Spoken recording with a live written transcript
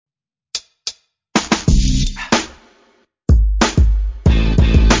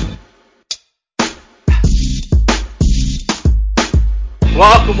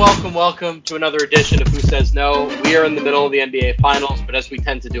Welcome to another edition of Who Says No. We are in the middle of the NBA Finals, but as we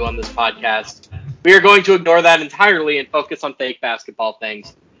tend to do on this podcast, we are going to ignore that entirely and focus on fake basketball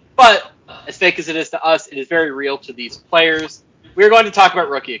things. But as fake as it is to us, it is very real to these players. We are going to talk about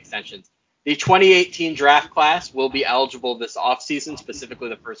rookie extensions. The 2018 draft class will be eligible this offseason, specifically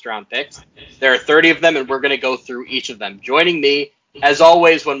the first-round picks. There are 30 of them, and we're going to go through each of them. Joining me, as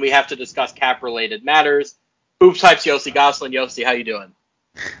always, when we have to discuss cap-related matters, Hoops Hype's Yossi Goslin. Yossi, how you doing?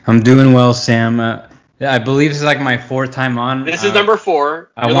 I'm doing well, Sam. I believe this is like my fourth time on. This is number 4.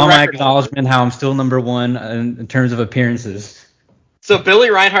 I want my acknowledgement how I'm still number 1 in terms of appearances. So Billy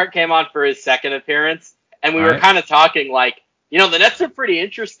Reinhart came on for his second appearance, and we were kind of talking like, the Nets are pretty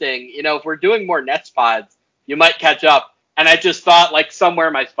interesting. If we're doing more Nets pods, you might catch up. And I just thought, like,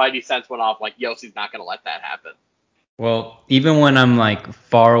 somewhere my spidey sense went off, like, Yossi's not going to let that happen. Well, even when I'm like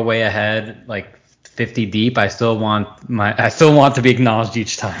far away ahead, like 50 deep, I still want to be acknowledged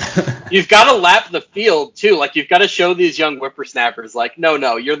each time. You've got to lap the field too. Like, you've got to show these young whippersnappers, like,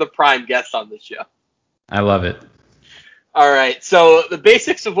 no, you're the prime guest on this show. I love it. All right, so the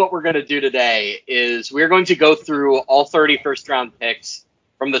basics of what we're going to do today is we're going to go through all 30 first-round picks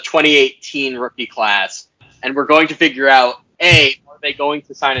from the 2018 rookie class, and we're going to figure out, A, are they going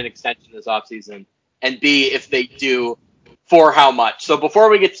to sign an extension this offseason, and B, if they do, for how much. So before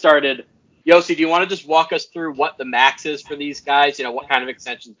we get started, Yossi, do you want to just walk us through what the max is for these guys, what kind of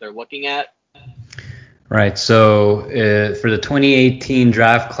extensions they're looking at? Right, so for the 2018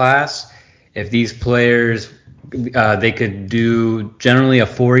 draft class, if these players... they could do generally a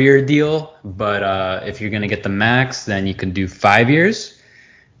 4-year deal, but if you're going to get the max, then you can do 5 years.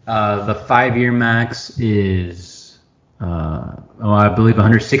 The 5-year max is, I believe,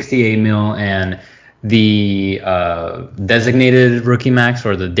 168 mil, and the designated rookie max,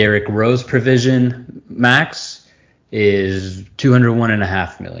 or the Derrick Rose provision max, is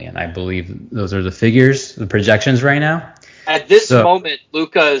 201.5 million. I believe those are the figures, the projections right now. At this moment,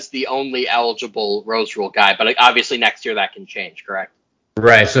 Luka is the only eligible Rose Rule guy, but obviously next year that can change, correct?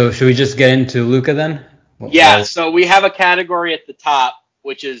 Right, so should we just get into Luka then? Yeah, so we have a category at the top,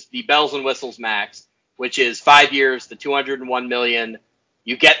 which is the bells and whistles max, which is 5 years, the 201 million.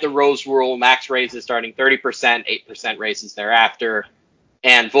 You get the Rose Rule max raises starting 30%, 8% raises thereafter,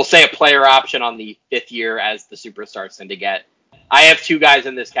 and we'll say a player option on the 5th year as the superstars tend to get. I have 2 guys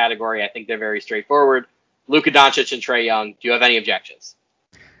in this category. I think they're very straightforward. Luka Doncic and Trae Young. Do you have any objections?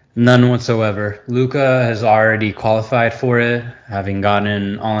 None whatsoever. Luka has already qualified for it, having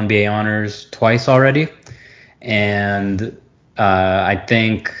gotten All-NBA honors twice already. And I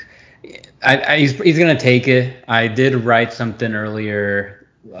think he's going to take it. I did write something earlier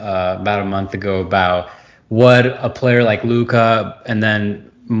about a month ago about what a player like Luka and then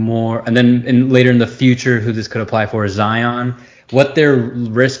later in the future who this could apply for is Zion, what they're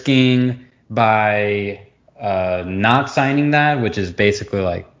risking by not signing that, which is basically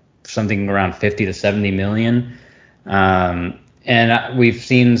like something around 50 to 70 million. And we've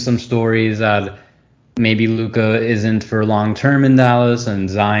seen some stories that maybe Luka isn't for long term in Dallas, and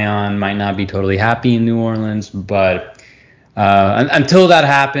Zion might not be totally happy in New Orleans. But until that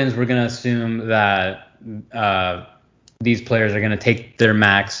happens, we're going to assume that these players are going to take their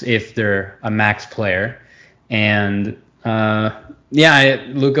max if they're a max player. And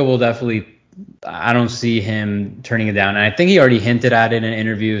Luka will definitely, I don't see him turning it down. And I think he already hinted at it in an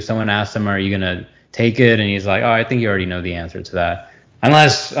interview. Someone asked him, are you going to take it? And he's like, I think you already know the answer to that.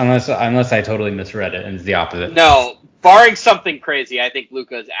 Unless I totally misread it and it's the opposite. No, barring something crazy, I think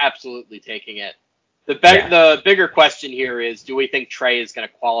Luka is absolutely taking it. The bigger question here is, do we think Trae is going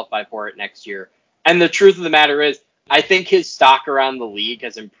to qualify for it next year? And the truth of the matter is, I think his stock around the league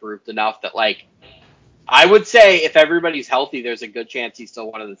has improved enough that, like, I would say if everybody's healthy, there's a good chance he's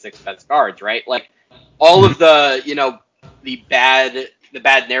still one of the 6 best guards, right? Like, all of the, the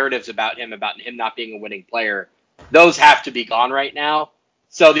bad narratives about him not being a winning player, those have to be gone right now.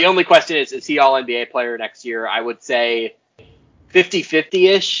 So the only question is he All-NBA player next year? I would say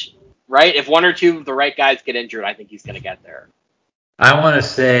 50-50-ish, right? If 1 or 2 of the right guys get injured, I think he's going to get there. I want to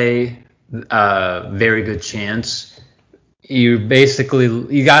say very good chance. You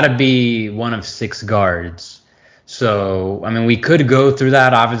got to be one of 6 guards. So, I mean, we could go through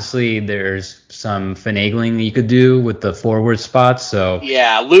that. Obviously, there's some finagling you could do with the forward spots. So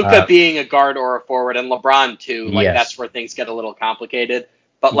yeah, Luka being a guard or a forward, and LeBron too. Like, yes. That's where things get a little complicated.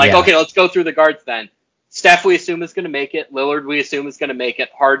 But okay, let's go through the guards then. Steph, we assume, is going to make it. Lillard, we assume, is going to make it.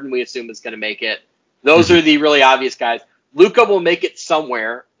 Harden, we assume, is going to make it. Those are the really obvious guys. Luka will make it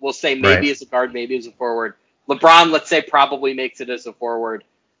somewhere. We'll say maybe as a guard, maybe as a forward. LeBron, let's say, probably makes it as a forward.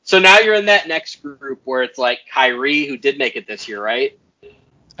 So now you're in that next group where it's like Kyrie, who did make it this year, right?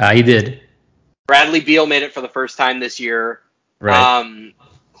 He did. Bradley Beal made it for the first time this year. Right.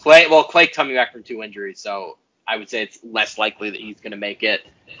 Clay coming back from 2 injuries, so I would say it's less likely that he's going to make it.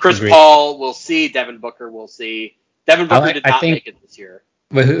 Chris Agreed. Paul, we'll see. Devin Booker, we'll see. Devin Booker did not make it this year.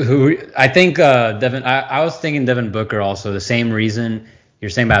 But who I think Devin. I was thinking Devin Booker also. The same reason you're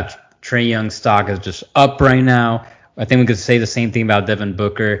saying about Trae Young's stock is just up right now. I think we could say the same thing about Devin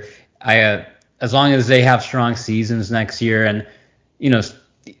Booker. As long as they have strong seasons next year, and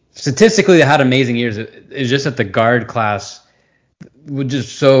statistically they had amazing years. It's just that the guard class was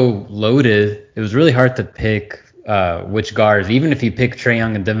just so loaded. It was really hard to pick which guards. Even if you pick Trae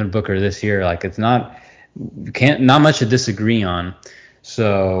Young and Devin Booker this year, like it's not much to disagree on.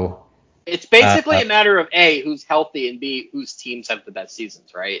 So it's basically a matter of A, who's healthy, and B, whose teams have the best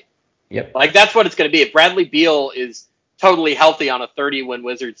seasons, right? Yep. Like that's what it's going to be. If Bradley Beal is totally healthy on a 30-win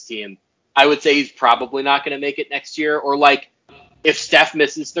Wizards team, I would say he's probably not going to make it next year. Or like if Steph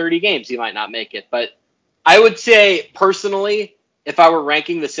misses 30 games, he might not make it. But I would say personally, if I were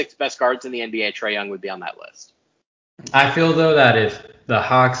ranking the 6 best guards in the NBA, Trae Young would be on that list. I feel though that if the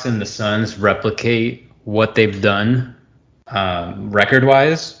Hawks and the Suns replicate what they've done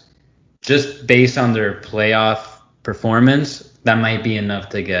record-wise, just based on their playoff performance, that might be enough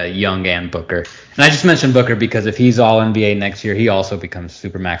to get Young and Booker. And I just mentioned Booker because if he's all NBA next year, he also becomes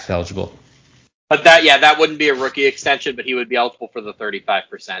Supermax eligible. But that wouldn't be a rookie extension, but he would be eligible for the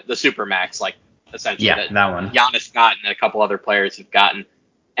 35%, the Supermax, like essentially. Yeah, that one. Giannis got and a couple other players have gotten.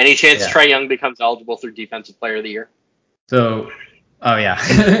 Any chance Trae Young becomes eligible through Defensive Player of the Year? So, oh yeah,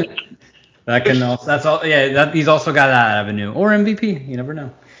 that can also, that's all. Yeah, he's also got that avenue or MVP. You never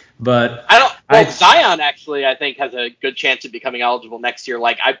know. But Zion actually, I think, has a good chance of becoming eligible next year.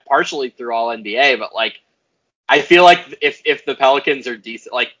 Like I partially through All NBA, but like I feel like if the Pelicans are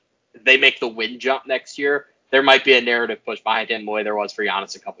decent, like they make the win jump next year, there might be a narrative push behind him the way there was for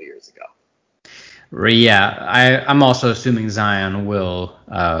Giannis a couple years ago. Yeah, I'm also assuming Zion will.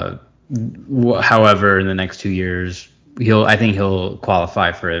 However, in the next 2 years, I think he'll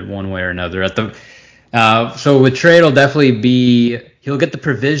qualify for it one way or another. So with Trae, it'll definitely be he'll get the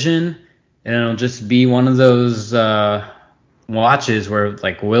provision, and it'll just be one of those watches where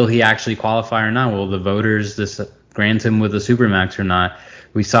like, will he actually qualify or not? Will the voters grant him with a Supermax or not?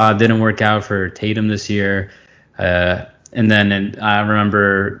 We saw it didn't work out for Tatum this year. And then I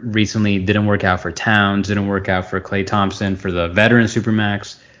remember recently didn't work out for Towns, didn't work out for Klay Thompson for the veteran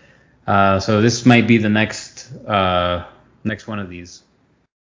Supermax. So this might be the next one of these.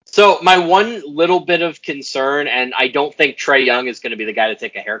 So my one little bit of concern, and I don't think Trae Young is going to be the guy to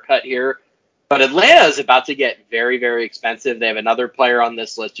take a haircut here, but Atlanta is about to get very, very expensive. They have another player on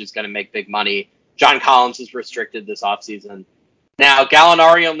this list who's going to make big money. John Collins is restricted this offseason. Now,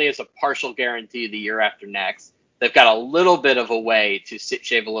 Gallinari only has a partial guarantee the year after next. They've got a little bit of a way to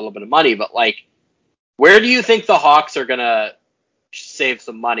shave a little bit of money, but like, where do you think the Hawks are going to save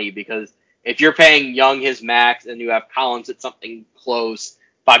some money? Because if you're paying Young his max and you have Collins at something close,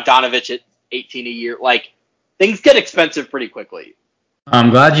 Bogdanovich at 18 a year, like things get expensive pretty quickly.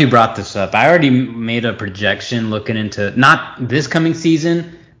 I'm glad you brought this up. I already made a projection looking into not this coming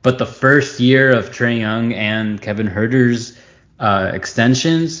season, but the first year of Trae Young and Kevin Huerter's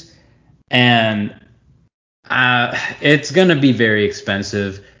extensions, and it's gonna be very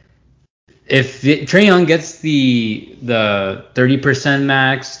expensive. If Trae Young gets the 30%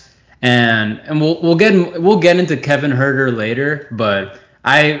 max, and we'll get into Kevin Huerter later, but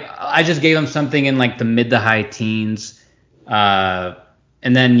I just gave him something in like the mid to high teens,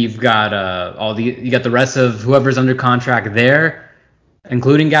 and then you've got you got the rest of whoever's under contract there,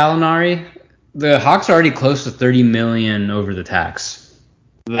 including Gallinari. The Hawks are already close to $30 million over the tax.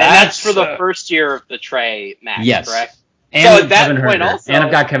 And that's for the first year of the Trae max, yes. Correct? And so at that point also, and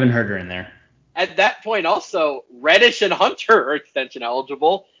I've got Kevin Huerter in there. At that point also, Reddish and Hunter are extension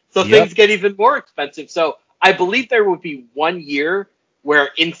eligible, so things get even more expensive. So I believe there would be 1 year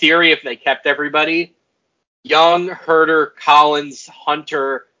where, in theory, if they kept everybody, Young, Huerter, Collins,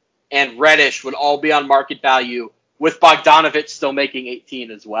 Hunter, and Reddish would all be on market value, with Bogdanovich still making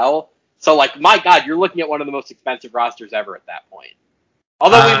 18 as well. So, like, my God, you're looking at one of the most expensive rosters ever at that point.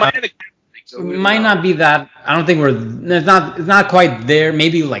 Although we might have not be that. I don't think it's not quite there.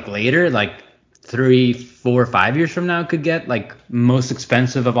 Maybe like later, like 3, 4, 5 years from now, could get like most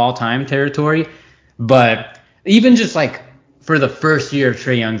expensive of all time territory. But even just like for the first year of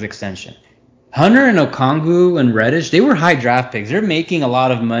Trae Young's extension, Hunter and Okongwu and Reddish, they were high draft picks. They're making a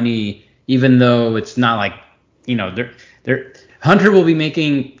lot of money, even though it's not like, they're Hunter will be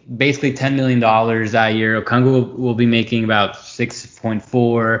making basically $10 million that year. Okongwu will be making about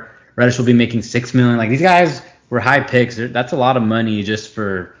 6.4. Reddish will be making $6 million. Like, these guys were high picks. That's a lot of money just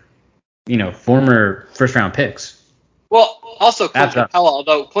for, former first round picks. Well, also Clint Capella,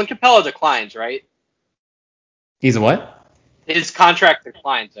 although Clint Capella declines, right? He's a what? His contract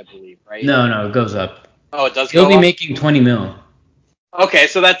declines, I believe, right? No, it goes up. Oh, it does He'll go be up? making $20 million. Okay,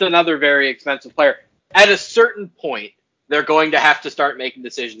 so that's another very expensive player. At a certain point, they're going to have to start making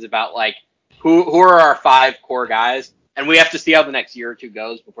decisions about, like, who are our 5 core guys, and we have to see how the next year or two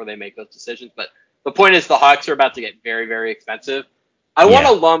goes before they make those decisions. But the point is the Hawks are about to get very, very expensive. I want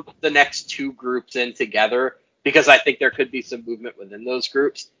to lump the next 2 groups in together because I think there could be some movement within those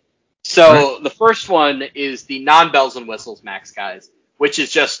groups. So The first one is the non-bells and whistles max guys, which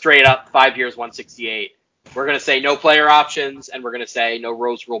is just straight up 5 years, 168. We're going to say no player options, and we're going to say no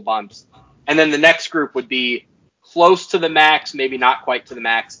Rose Rule bumps. And then the next group would be close to the max, maybe not quite to the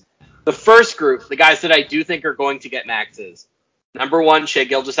max. The first group, the guys that I do think are going to get maxes. Number 1, Shai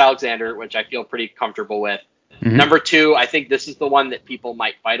Gilgeous-Alexander, which I feel pretty comfortable with. Mm-hmm. Number 2, I think this is the one that people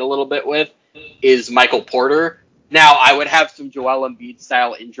might fight a little bit with, is Michael Porter. Now, I would have some Joel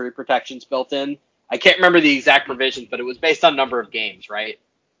Embiid-style injury protections built in. I can't remember the exact provisions, but it was based on number of games, right?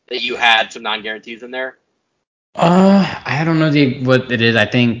 That you had some non-guarantees in there. I don't know what it is. I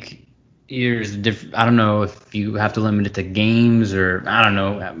think there's different. I don't know if you have to limit it to games or I don't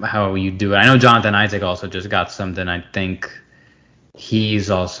know how you do it. I know Jonathan Isaac also just got something. I think he's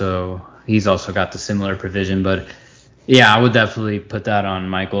also got the similar provision. But yeah, I would definitely put that on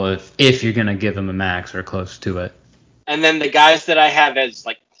Michael if you're gonna give him a max or close to it. And then the guys that I have as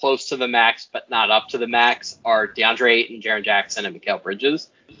like close to the max but not up to the max are DeAndre Ayton, Jaren Jackson, and Mikal Bridges.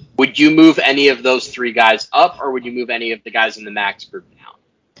 Would you move any of those 3 guys up, or would you move any of the guys in the max group down?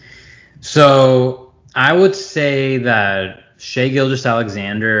 So I would say that Shai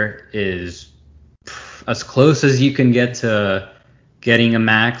Gilgeous-Alexander is as close as you can get to getting a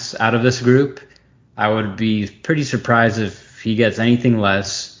max out of this group. I would be pretty surprised if he gets anything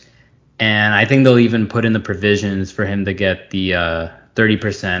less. And I think they'll even put in the provisions for him to get the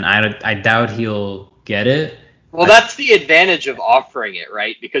 30%. I doubt he'll get it. Well, that's the advantage of offering it,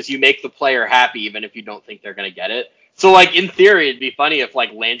 right? Because you make the player happy even if you don't think they're going to get it. So, like, in theory, it'd be funny if,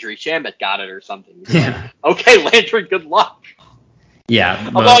 like, Landry Shamet got it or something. Yeah. Like, okay, Landry, good luck. Yeah.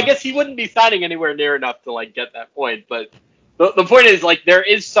 Although I guess he wouldn't be signing anywhere near enough to, like, get that point. But the point is, like, there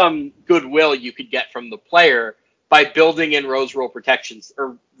is some goodwill you could get from the player by building in Rose Rule protections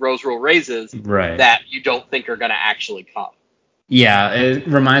or Rose Rule raises that you don't think are going to actually come. Yeah, it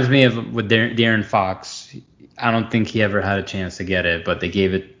reminds me of with De'Aaron Fox. I don't think he ever had a chance to get it, but they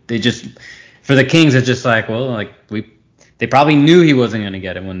gave it. They just for the Kings, it's just like, well, like they probably knew he wasn't going to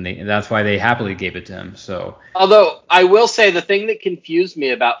get it that's why they happily gave it to him. So, although I will say the thing that confused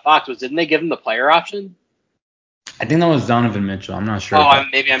me about Fox was didn't they give him the player option? I think that was Donovan Mitchell. I'm not sure.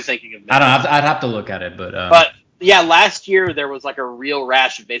 Maybe I'm thinking of Mitchell. I don't know. I'd have to look at it, but yeah, last year there was like a real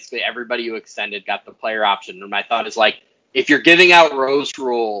rash of basically everybody who extended got the player option, and my thought is like, if you're giving out Rose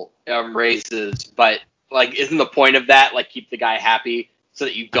Rule raises, but like, isn't the point of that like keep the guy happy so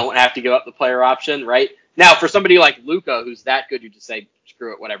that you don't have to give up the player option, right? Now, for somebody like Luka, who's that good, you just say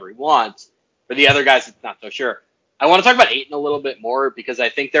screw it, whatever he wants. For the other guys, it's not so sure. I want to talk about Ayton a little bit more because I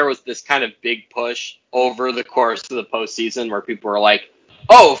think there was this kind of big push over the course of the postseason where people were like,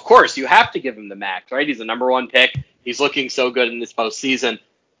 oh, of course, you have to give him the max, right? He's the number 1 pick. He's looking so good in this postseason.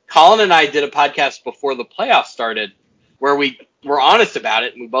 Colin and I did a podcast before the playoffs started where we were honest about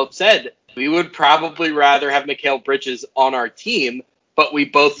it, and we both said we would probably rather have Mikal Bridges on our team, but we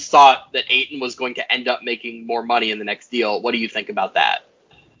both thought that Ayton was going to end up making more money in the next deal. What do you think about that?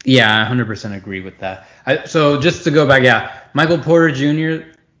 Yeah, I 100% agree with that. So just to go back, Michael Porter Jr.,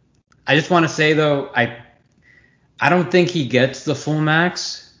 I just want to say, though, I don't think he gets the full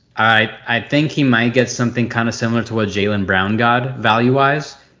max. I think he might get something kind of similar to what Jaylen Brown got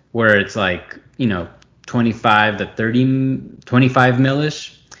value-wise, where it's like, 25 to 25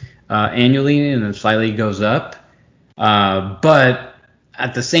 millish annually, and then slightly goes up. But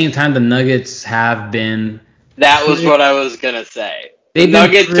at the same time, the Nuggets have been... That was what I was going to say. The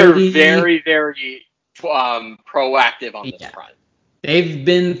Nuggets are very, very proactive on this front. They've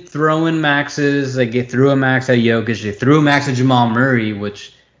been throwing maxes. Like, they threw a max at Jokic. They threw a max at Jamal Murray,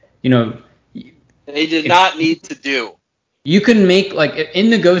 which, they did not need to do. You can make, like, in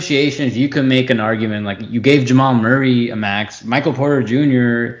negotiations, you can make an argument. Like, you gave Jamal Murray a max. Michael Porter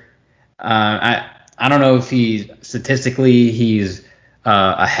Jr., I don't know if he's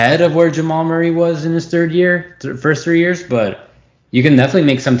ahead of where Jamal Murray was in his first 3 years, but you can definitely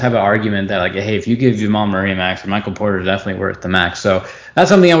make some type of argument that, like, hey, if you give Jamal Murray a max, Michael Porter is definitely worth the max. So that's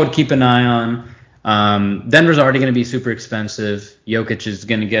something I would keep an eye on. Denver's already going to be super expensive. Jokic is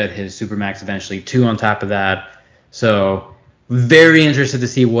going to get his super max eventually, 2 on top of that. So very interested to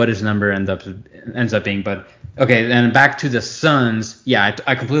see what his number ends up being. But okay, then back to the Suns. Yeah,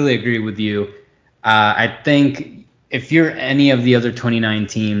 I completely agree with you. I think if you're any of the other 29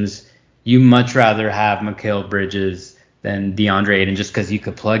 teams, you much rather have Mikal Bridges than DeAndre Ayton, just because you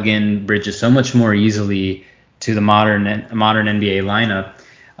could plug in Bridges so much more easily to the modern NBA lineup.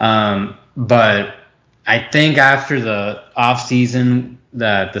 But I think after the offseason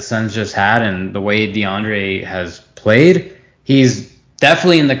that the Suns just had and the way DeAndre has played, he's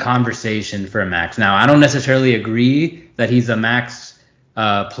definitely in the conversation for a max. Now, I don't necessarily agree that he's a max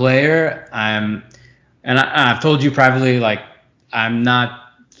player. I've told you privately, like, I'm not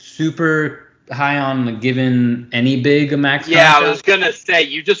super high on giving any big a max contract. I was gonna say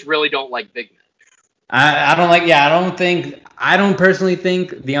you just really don't like big men. I don't like. Yeah, I don't personally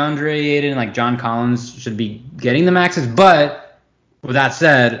think DeAndre Ayton, like John Collins, should be getting the maxes. But with that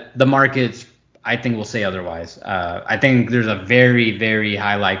said, the markets, I think, will say otherwise. I think there's a very, very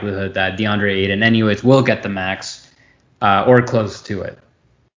high likelihood that DeAndre Ayton, anyways, will get the max or close to it.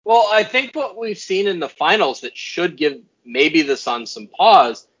 Well, I think what we've seen in the finals that should give maybe the Suns some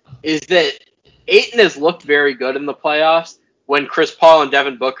pause is that Ayton has looked very good in the playoffs when Chris Paul and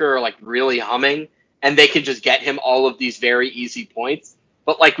Devin Booker are like really humming and they can just get him all of these very easy points.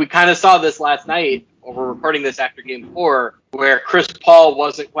 But like we kind of saw this last night, or we're recording this after game 4, where Chris Paul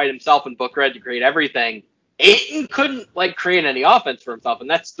wasn't quite himself and Booker had to create everything. Ayton couldn't like create any offense for himself, and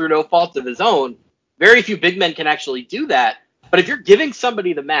that's through no fault of his own. Very few big men can actually do that. But if you're giving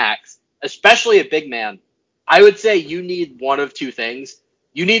somebody the max, especially a big man, I would say you need one of two things.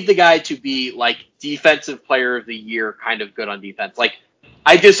 You need the guy to be like defensive player of the year, kind of good on defense. Like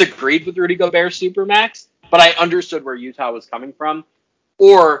I disagreed with Rudy Gobert's supermax, but I understood where Utah was coming from.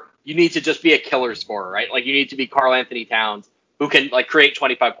 Or you need to just be a killer scorer, right? Like you need to be Karl Anthony Towns, who can like create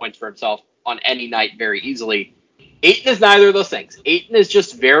 25 points for himself on any night very easily. Ayton is neither of those things. Ayton is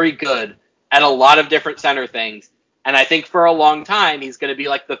just very good at a lot of different center things. And I think for a long time, he's going to be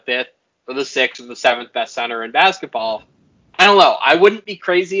like the 5th or the 6th or the 7th best center in basketball. I don't know. I wouldn't be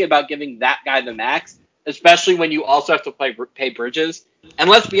crazy about giving that guy the max, especially when you also have to pay Bridges. And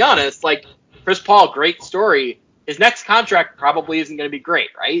let's be honest, like Chris Paul, great story. His next contract probably isn't going to be great,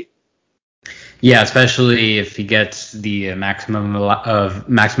 right? Yeah, especially if he gets the maximum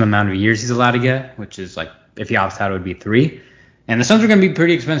amount of years he's allowed to get, which is like if he opts out, it would be 3. And the Suns are going to be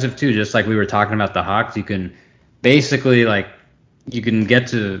pretty expensive too, just like we were talking about the Hawks. You can basically you can get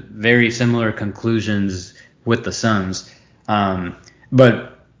to very similar conclusions with the Suns.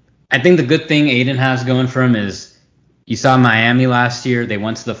 But I think the good thing Ayton has going for him is you saw Miami last year. They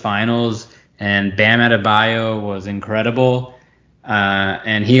went to the finals, and Bam Adebayo was incredible.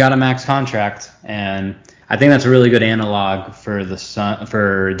 And he got a max contract, and I think that's a really good analog for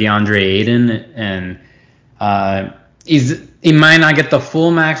for DeAndre Ayton. And he might not get the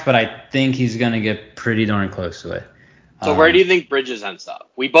full max, but I think he's gonna get pretty darn close to it. So where do you think Bridges ends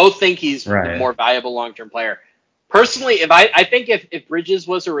up? We both think he's a more valuable long-term player. Personally, I think if Bridges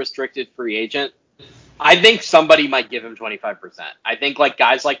was a restricted free agent, I think somebody might give him 25%. I think like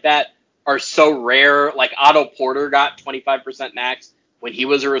guys like that are so rare. Like Otto Porter got 25% max when he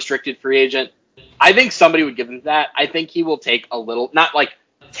was a restricted free agent. I think somebody would give him that. I think he will take a little, not like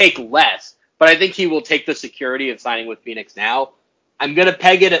take less, but I think he will take the security of signing with Phoenix now. I'm going to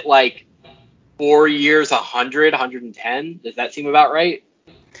peg it at like 4 years, 100, 110. Does that seem about right?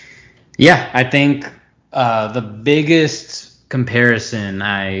 Yeah, I think the biggest comparison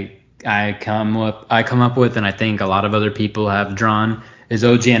I come up with, and I think a lot of other people have drawn, is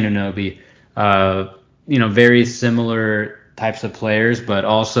OG Anunoby. Very similar types of players, but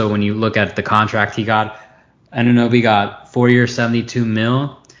also when you look at the contract he got, Anunoby got 4 years, 72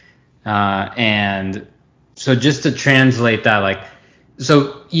 mil, and so just to translate that,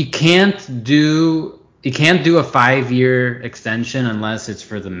 so you can't do a 5-year extension unless it's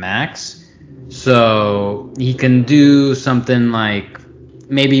for the max. So he can do something like,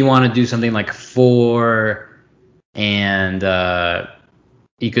 maybe you want to do something like 4, and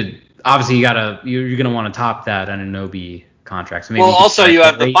you could obviously you're gonna want to top that Anunoby contract. So maybe also you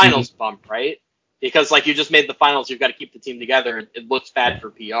have the finals bump, right? Because like you just made the finals, you've got to keep the team together. It looks bad for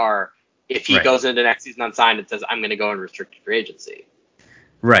PR if he goes into next season unsigned and says, I'm going to go in restricted free agency.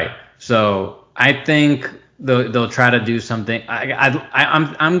 Right. So I think they'll try to do something.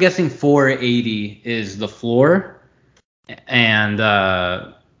 I'm guessing 480 is the floor,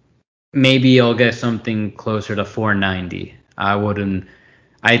 and maybe I'll get something closer to 490.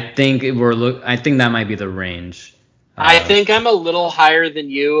 I think that might be the range. I think I'm a little higher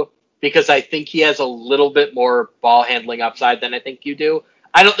than you because I think he has a little bit more ball handling upside than I think you do.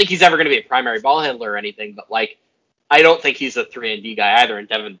 I don't think he's ever going to be a primary ball handler or anything, but like I don't think he's a 3-and-D guy either, and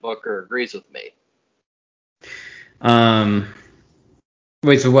Devin Booker agrees with me.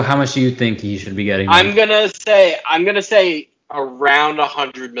 Wait, so how much do you think he should be getting? I'm gonna say around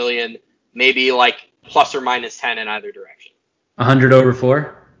 $100 million, maybe like plus or minus 10 in either direction. 100 over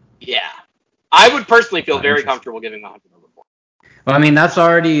 4? Yeah, I would personally feel very comfortable giving 100 over 4. Well, I mean, that's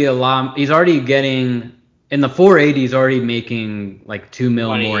already a lot. He's already getting in the 480. He's already making like $2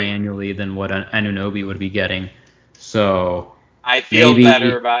 million more annually than what Anunoby would be getting. So I feel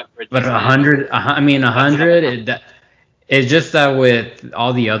better about. But 100. I mean, 100. It's just that with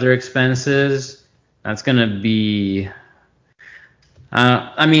all the other expenses, that's gonna be.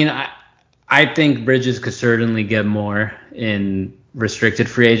 I mean, I think Bridges could certainly get more in restricted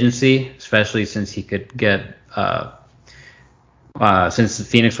free agency, especially since he could get since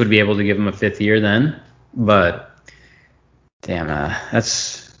Phoenix would be able to give him a 5th year then. But damn, I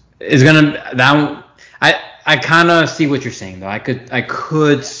kind of see what you're saying though. I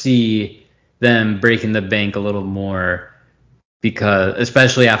could see them breaking the bank a little more. Because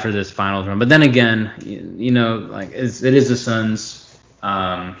especially after this finals run, but then again, you know, like it is the Suns.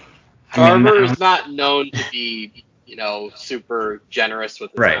 Carver is not known to be, super generous with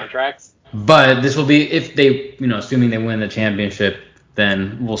his contracts. But this will be if they, assuming they win the championship,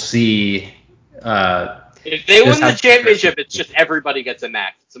 then we'll see. If they win the championship, it's just everybody gets a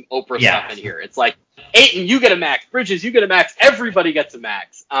max. Some Oprah stuff in here. It's like, Ayton, you get a max. Bridges, you get a max. Everybody gets a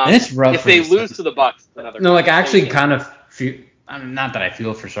max. And it's rough. If they lose to the Bucks, another. No, like I actually kind of feel. Not that I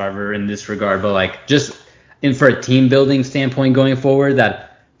feel for Sarver in this regard, but like just for a team building standpoint going forward,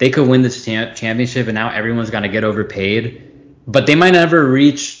 that they could win this championship and now everyone's gonna get overpaid, but they might never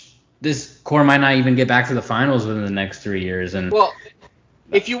reach. This core might not even get back to the finals within the next 3 years. And well,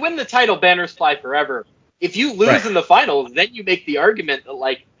 if you win the title, banners fly forever. If you lose in the finals, then you make the argument that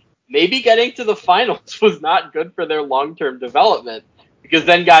like maybe getting to the finals was not good for their long-term development because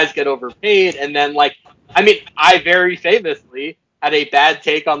then guys get overpaid, and then like. I mean, I very famously had a bad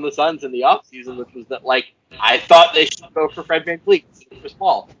take on the Suns in the offseason, which was that, like, I thought they should go for Fred VanVleet instead of Chris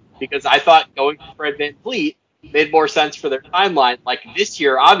Paul, because I thought going for Fred VanVleet made more sense for their timeline. Like, this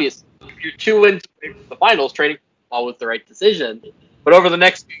year, obviously, if you're 2 wins away from the finals, trading Chris Paul was the right decision. But over the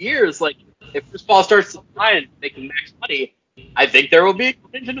next few years, like, if Chris Paul starts to decline and making max money, I think there will be a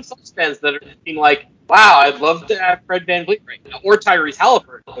contingent of Suns fans that are thinking like, wow, I'd love to have Fred VanVleet right now, or Tyrese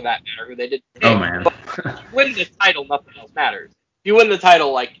Halliburton for that matter, who they didn't take. Oh, man. But if you win the title, nothing else matters. If you win the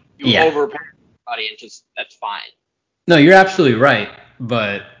title, like, you overpay everybody, and just, that's fine. No, you're absolutely right.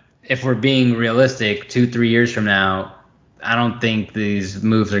 But if we're being realistic, 2-3 years from now, I don't think these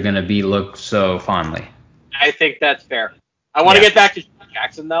moves are going to be looked so fondly. I think that's fair. I want to get back to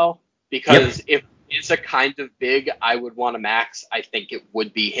Jackson, though, because if it's a kind of big I would want to max, I think it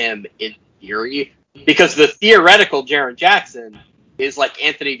would be him in theory. Because the theoretical Jaren Jackson is like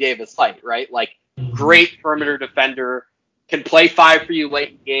Anthony Davis light, right? Like, great perimeter defender, can play 5 for you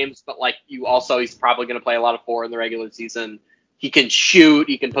late in games, but like he's probably going to play a lot of 4 in the regular season. He can shoot,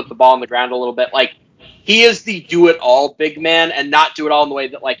 he can put the ball on the ground a little bit. Like, he is the do-it-all big man, and not do-it-all in the way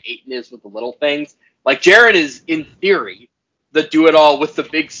that like Ayton is with the little things. Like, Jaren is, in theory, the do-it-all with the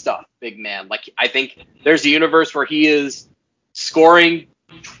big stuff big man. Like, I think there's a universe where he is scoring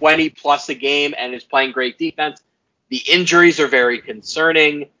 20 plus a game and is playing great defense. The injuries are very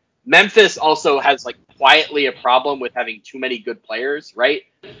concerning. Memphis also has like quietly a problem with having too many good players, right?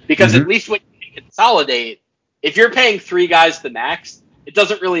 Because at least when you can consolidate, if you're paying 3 guys the max, it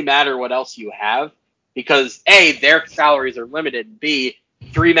doesn't really matter what else you have, because A, their salaries are limited, B,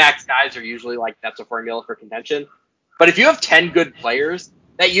 3 max guys are usually like, that's a formula for contention. But if you have 10 good players,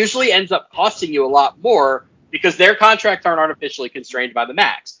 that usually ends up costing you a lot more, because their contracts aren't artificially constrained by the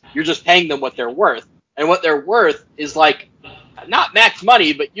max. You're just paying them what they're worth. And what they're worth is like, not max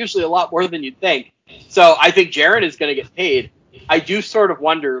money, but usually a lot more than you'd think. So I think Jaren is going to get paid. I do sort of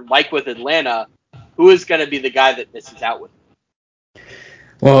wonder, like with Atlanta, who is going to be the guy that misses out with him?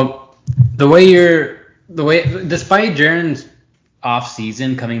 Well, despite Jaren's off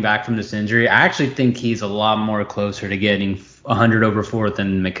season coming back from this injury, I actually think he's a lot more closer to getting 100 over 4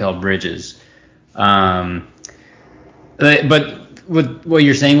 than Mikal Bridges. But with what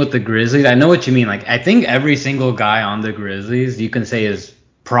you're saying with the Grizzlies, I know what you mean. Like, I think every single guy on the Grizzlies you can say is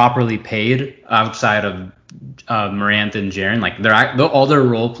properly paid outside of Morant and Jaren. Like, all their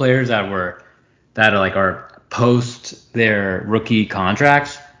role players that are post their rookie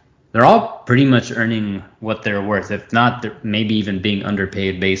contracts, they're all pretty much earning what they're worth. If not, they're maybe even being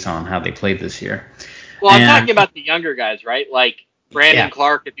underpaid based on how they played this year. Well, I'm talking about the younger guys, right? Like Brandon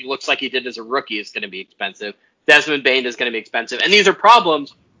Clark, if he looks like he did as a rookie, is going to be expensive. Desmond Bane is going to be expensive. And these are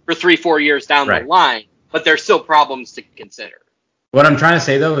problems for 3-4 years down the line. but there's still problems to consider. What I'm trying to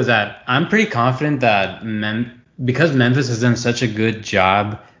say, though, is that I'm pretty confident that because Memphis has done such a good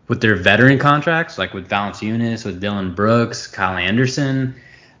job with their veteran contracts, like with Valanciunas, with Dylan Brooks, Kyle Anderson,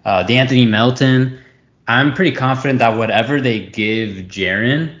 D'Anthony Melton, I'm pretty confident that whatever they give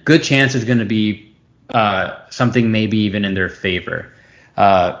Jaren, good chance is going to be something maybe even in their favor,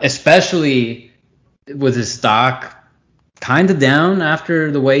 especially with his stock kind of down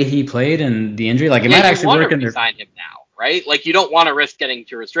after the way he played and the injury. Like, it might actually work in their... sign him now. Right? Like, you don't want to risk getting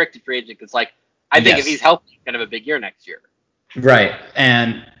to restricted free agent because, like, I think if he's healthy, he's going to have a big year next year. Right.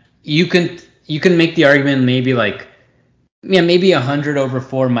 And you can make the argument maybe like, yeah, maybe 100 over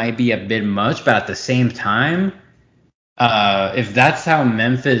 4 might be a bit much, but at the same time, if that's how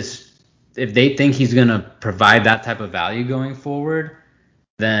Memphis, if they think he's going to provide that type of value going forward,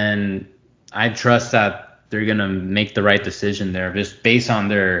 then I trust that they're going to make the right decision there, just based on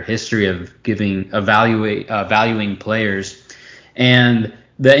their history of valuing players. And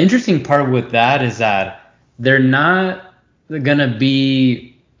the interesting part with that is that they're not going to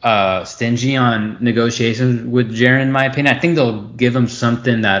be stingy on negotiations with Jaren, in my opinion. I think they'll give him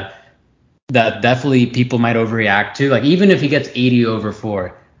something that definitely people might overreact to. Like, even if he gets 80 over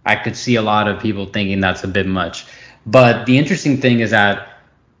 4, I could see a lot of people thinking that's a bit much. But the interesting thing is that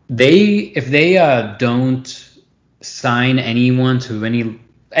if they don't sign anyone to any,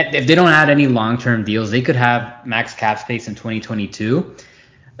 if they don't add any long-term deals, they could have max cap space in 2022.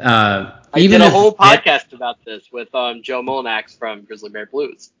 I did a whole podcast about this with Joe Molinax from Grizzly Bear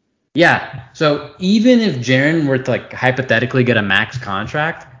Blues. Yeah, so even if Jaren were to, like, hypothetically get a max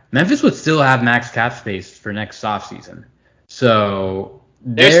contract, Memphis would still have max cap space for next offseason. So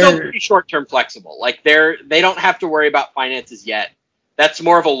they're still pretty short-term flexible. Like, they don't have to worry about finances yet. That's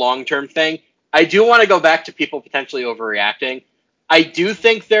more of a long-term thing. I do want to go back to people potentially overreacting. I do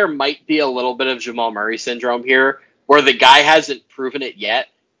think there might be a little bit of Jamal Murray syndrome here, where the guy hasn't proven it yet,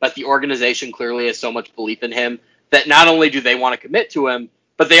 but the organization clearly has so much belief in him that not only do they want to commit to him,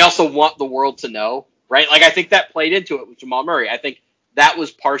 but they also want the world to know, right? Like, I think that played into it with Jamal Murray. I think that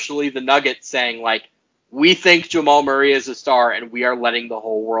was partially the Nuggets saying, like, we think Jamal Murray is a star and we are letting the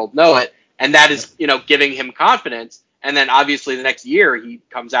whole world know it. And that is, giving him confidence. And then obviously the next year he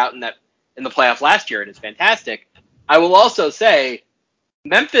comes out in the playoff last year and it's fantastic. I will also say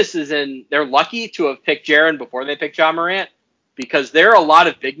Memphis they're lucky to have picked Jaren before they picked Ja Morant, because there are a lot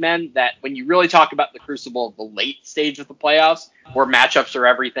of big men that, when you really talk about the crucible of the late stage of the playoffs, where matchups are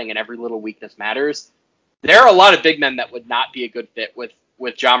everything and every little weakness matters, there are a lot of big men that would not be a good fit with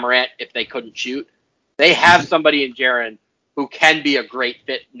Ja Morant if they couldn't shoot. They have somebody in Jaren who can be a great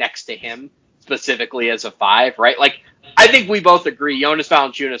fit next to him, specifically as a 5, right? Like, I think we both agree Jonas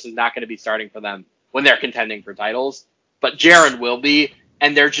Valanciunas is not going to be starting for them when they're contending for titles, but Jaren will be,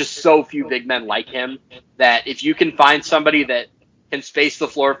 and there are just so few big men like him that if you can find somebody that can space the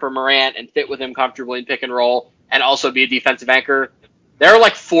floor for Morant and fit with him comfortably in pick and roll and also be a defensive anchor, there are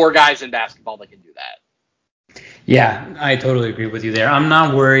like 4 guys in basketball that can do that. Yeah, I totally agree with you there. I'm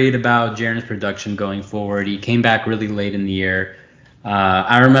not worried about Jaren's production going forward. He came back really late in the year.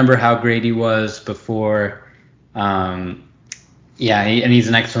 I remember how great he was before. And he's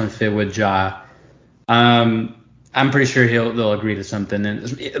an excellent fit with Ja. I'm pretty sure they'll agree to something.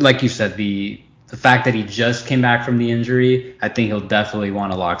 And like you said, the fact that he just came back from the injury, I think he'll definitely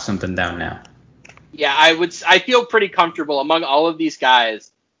want to lock something down now. Yeah, I feel pretty comfortable among all of these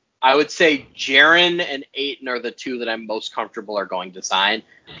guys. I would say Jaren and Ayton are the 2 that I'm most comfortable are going to sign.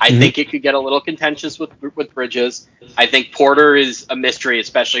 I think it could get a little contentious with Bridges. I think Porter is a mystery,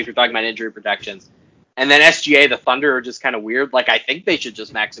 especially if you're talking about injury protections. And then SGA, the Thunder, are just kind of weird. Like, I think they should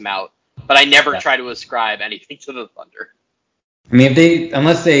just max him out, but I never try to ascribe anything to the Thunder. I mean,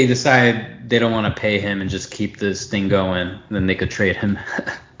 unless they decide they don't want to pay him and just keep this thing going, then they could trade him.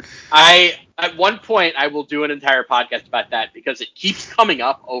 At one point, I will do an entire podcast about that because it keeps coming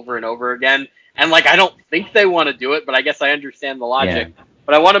up over and over again. And, like, I don't think they want to do it, but I guess I understand the logic. Yeah.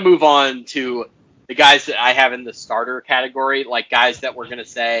 But I want to move on to the guys that I have in the starter category, like guys that we're going to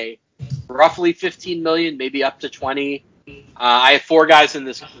say roughly 15 million, maybe up to 20. I have 4 guys in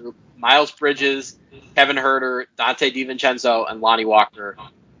this group: Miles Bridges, Kevin Huerter, Dante DiVincenzo, and Lonnie Walker.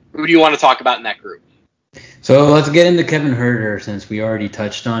 Who do you want to talk about in that group? So let's get into Kevin Huerter since we already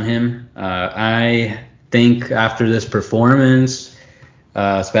touched on him. I think after this performance,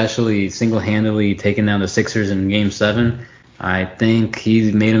 especially single-handedly taking down the Sixers in Game 7, I think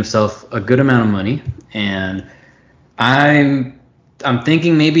he's made himself a good amount of money. And I'm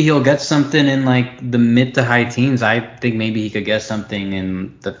thinking maybe he'll get something in like the mid to high teens. I think maybe he could get something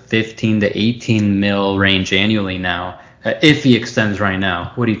in the 15 to 18 mil range annually now, if he extends right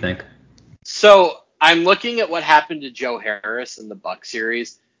now. What do you think? So I'm looking at what happened to Joe Harris in the Buck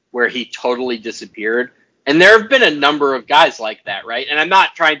series, where he totally disappeared. And there have been a number of guys like that, right? And I'm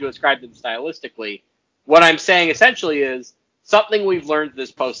not trying to ascribe them stylistically. What I'm saying essentially is something we've learned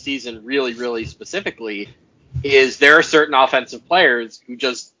this postseason really, really specifically is there are certain offensive players who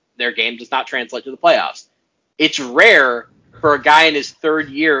just, their game does not translate to the playoffs. It's rare for a guy in his third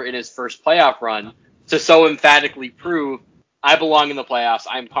year in his first playoff run to so emphatically prove, I belong in the playoffs,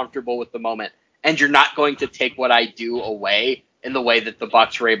 I'm comfortable with the moment, and you're not going to take what I do away in the way that the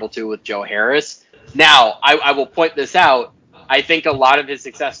Bucks were able to with Joe Harris. Now, I will point this out. I think a lot of his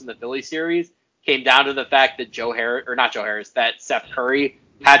success in the Philly series came down to the fact that that Seth Curry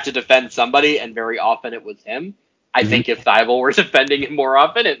had to defend somebody, and very often it was him. I think if Thibault were defending him more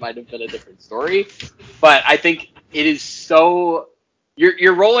often, it might have been a different story. But I think it is so...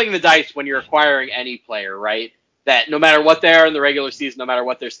 You're rolling the dice when you're acquiring any player, right? That no matter what they are in the regular season, no matter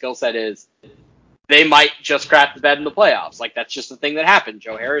what their skill set is, they might just crap the bed in the playoffs. Like, that's just the thing that happened.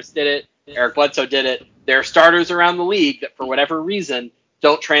 Joe Harris did it. Eric Bledsoe did it. There are starters around the league that, for whatever reason,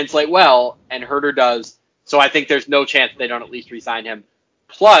 don't translate well, and Herter does. So I think there's no chance they don't at least re-sign him.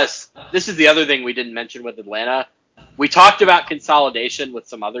 Plus, this is the other thing we didn't mention with Atlanta. We talked about consolidation with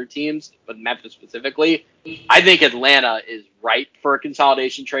some other teams, but Memphis specifically. I think Atlanta is ripe for a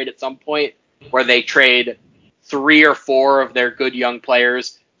consolidation trade at some point, where they trade 3 or 4 of their good young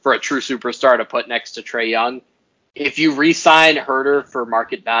players for a true superstar to put next to Trae Young. If you re-sign Herter for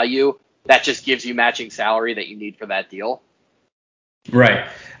market value, that just gives you matching salary that you need for that deal. Right.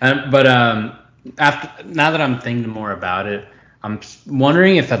 But now that I'm thinking more about it, I'm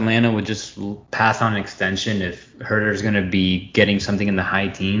wondering if Atlanta would just pass on an extension if Herter's going to be getting something in the high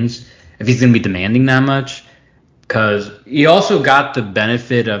teens, if he's going to be demanding that much. Because he also got the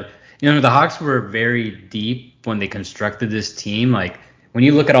benefit of, the Hawks were very deep when they constructed this team. Like, when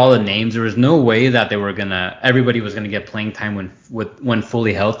you look at all the names, there was no way that everybody was going to get playing time when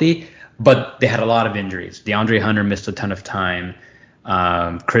fully healthy. But they had a lot of injuries. DeAndre Hunter missed a ton of time.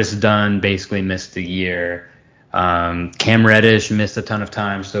 Chris Dunn basically missed a year. Cam Reddish missed a ton of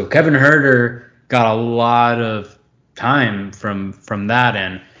time. So Kevin Herter got a lot of time from that,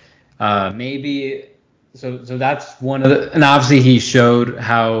 and maybe so that's one of the, and obviously he showed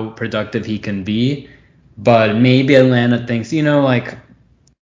how productive he can be, but maybe Atlanta thinks, like,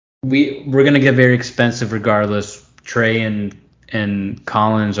 we're gonna get very expensive regardless. Trae and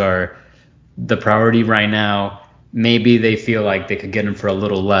Collins are the priority right now. Maybe they feel like they could get him for a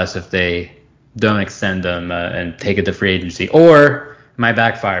little less if they don't extend them and take it to free agency. Or it might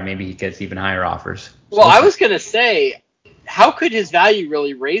backfire. Maybe he gets even higher offers. Well, I was going to say, how could his value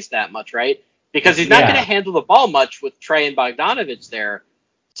really raise that much, right? Because he's not going to handle the ball much with Trae and Bogdanovich there.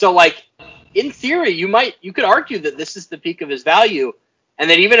 So, like, in theory, you could argue that this is the peak of his value, and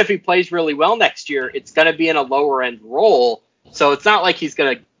that even if he plays really well next year, it's going to be in a lower-end role. So it's not like he's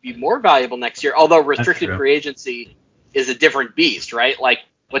going to be more valuable next year, although restricted free agency is a different beast, right? Like,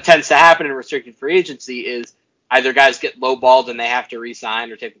 what tends to happen in restricted free agency is either guys get lowballed and they have to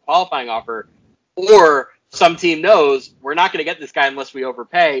re-sign or take a qualifying offer, or some team knows we're not going to get this guy unless we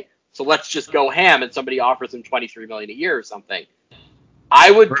overpay, so let's just go ham and somebody offers him $23 million a year or something.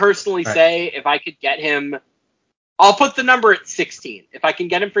 I would personally say if I could get him, I'll put the number at 16. If I can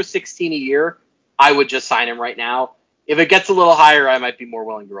get him for 16 a year, I would just sign him right now. If it gets a little higher, I might be more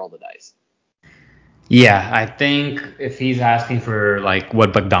willing to roll the dice. Yeah, I think if he's asking for like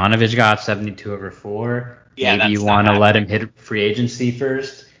what Bogdanovich got, 72 over 4, maybe you want to let him hit free agency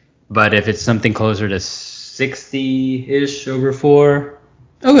first. But if it's something closer to 60-ish over 4,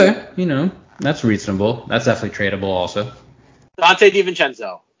 okay, that's reasonable. That's definitely tradable also. Dante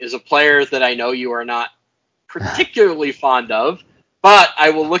DiVincenzo is a player that I know you are not particularly fond of, but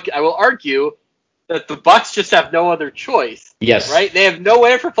I will argue that the Bucks just have no other choice. Yes. Right? They have no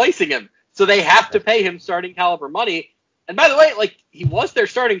way of replacing him. So they have to pay him starting caliber money. And by the way, like, he was their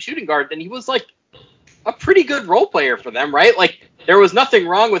starting shooting guard, and he was like a pretty good role player for them, right? Like, there was nothing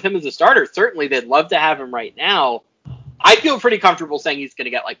wrong with him as a starter. Certainly they'd love to have him right now. I feel pretty comfortable saying he's going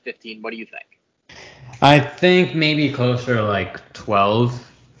to get like 15. What do you think? I think maybe closer to like 12.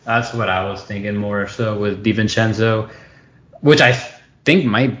 That's what I was thinking more so with DiVincenzo, which I think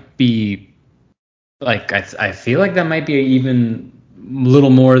might be like, I feel like that might be even a little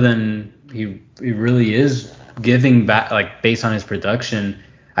more than he really is giving back, like based on his production.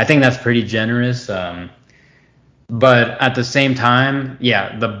 I think that's pretty generous. But at the same time,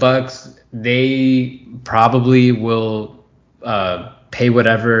 yeah, the Bucks, they probably will pay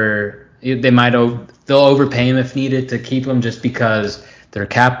whatever they might. They'll overpay him if needed to keep him, just because they're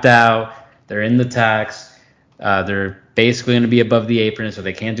capped out. They're in the tax. They're basically going to be above the apron, so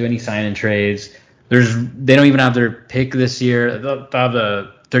they can't do any sign-in trades. They don't even have their pick this year. They'll have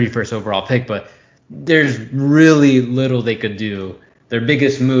the 31st overall pick, but there's really little they could do. Their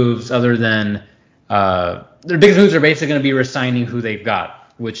biggest moves, other than their biggest moves, are basically going to be resigning who they've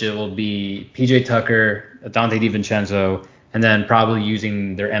got, which it will be PJ Tucker, Dante DiVincenzo, and then probably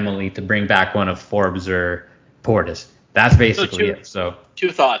using their Emily to bring back one of Forbes or Portis. That's basically it. So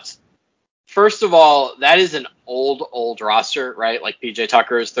two thoughts. First of all, that is an old roster, right? Like PJ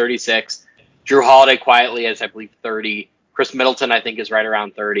Tucker is 36. Drew Holiday quietly is, I believe, 30. Chris Middleton, I think, is right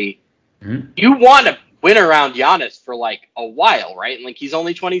around 30. Mm-hmm. You want to win around Giannis for like a while, right? And like he's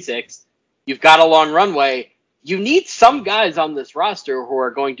only 26. You've got a long runway. You need some guys on this roster who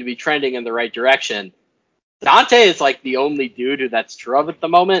are going to be trending in the right direction. Dante is like the only dude who that's true of at the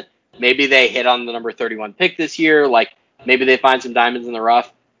moment. Maybe they hit on the number 31 pick this year. Like maybe they find some diamonds in the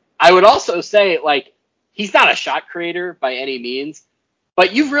rough. I would also say like he's not a shot creator by any means,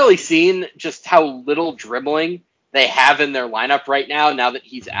 but you've really seen just how little dribbling they have in their lineup right now that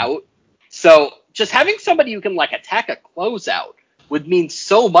he's out. So just having somebody who can like attack a closeout would mean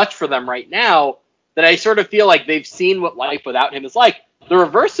so much for them right now that I sort of feel like they've seen what life without him is like. The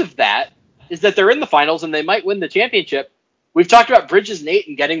reverse of that is that they're in the finals and they might win the championship. We've talked about Bridges and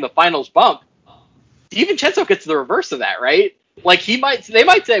Ayton getting the finals bump. DiVincenzo gets the reverse of that, right? Like they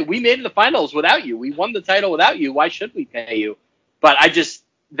might say, we made the finals without you. We won the title without you. Why should we pay you? But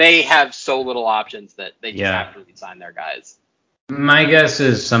they have so little options that they just have to resign their guys. My guess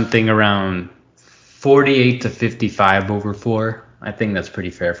is something around 48 to 55 over 4. I think that's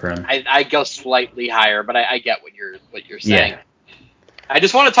pretty fair for him. I go slightly higher, but I get what you're saying. Yeah. I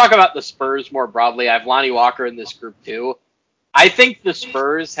just want to talk about the Spurs more broadly. I have Lonnie Walker in this group too. I think the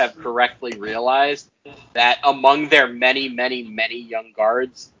Spurs have correctly realized that among their many, many, many young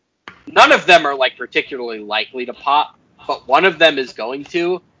guards, none of them are like particularly likely to pop, but one of them is going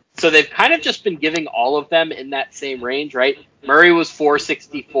to. So they've kind of just been giving all of them in that same range, right? Murray was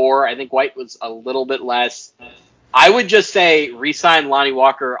 464. I think White was a little bit less. I would just say re-sign Lonnie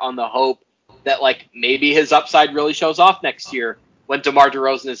Walker on the hope that like maybe his upside really shows off next year when DeMar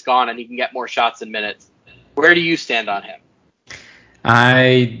DeRozan is gone and he can get more shots and minutes. Where do you stand on him?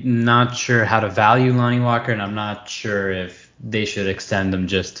 I'm not sure how to value Lonnie Walker, and I'm not sure if they should extend him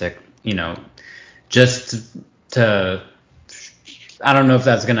just to I don't know if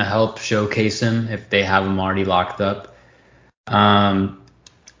that's going to help showcase him if they have him already locked up. I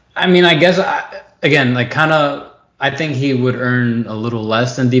mean, I guess, I think he would earn a little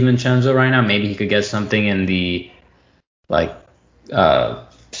less than DiVincenzo right now. Maybe he could get something in the,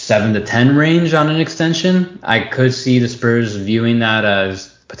 7 to 10 range on an extension. I could see the Spurs viewing that as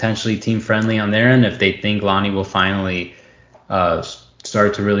potentially team friendly on their end if they think Lonnie will finally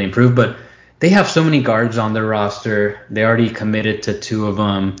start to really improve. But they have so many guards on their roster. They already committed to 2 of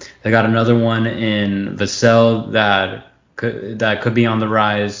them. They got another one in Vassell that could be on the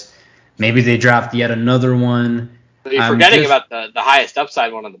rise. Maybe they draft yet another one. But you're forgetting about the highest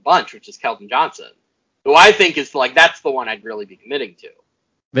upside one of the bunch, which is Keldon Johnson, who I think is like that's the one I'd really be committing to.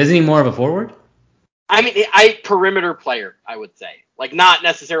 But isn't he more of a forward? I mean, perimeter player, I would say. Like, not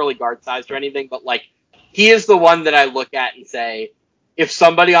necessarily guard-sized or anything, but, like, he is the one that I look at and say, if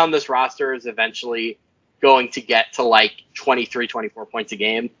somebody on this roster is eventually going to get to, like, 23, 24 points a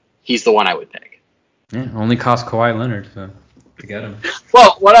game, he's the one I would pick. Yeah, only cost Kawhi Leonard to get him.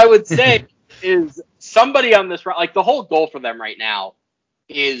 Well, what I would say is somebody on this, like, the whole goal for them right now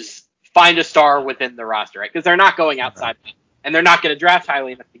is find a star within the roster, right? Because they're not going outside. And they're not going to draft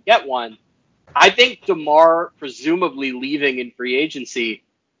highly enough to get one. I think DeMar presumably leaving in free agency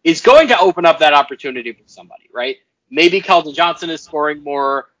is going to open up that opportunity for somebody, right? Maybe Keldon Johnson is scoring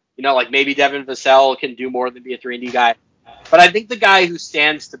more, like maybe Devin Vassell can do more than be a 3-and-D guy. But I think the guy who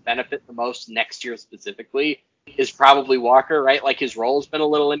stands to benefit the most next year specifically is probably Walker, right? Like his role has been a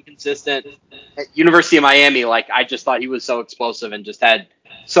little inconsistent. At University of Miami, like I just thought he was so explosive and just had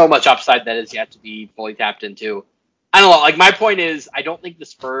so much upside that is yet to be fully tapped into. I don't know. Like my point is, I don't think the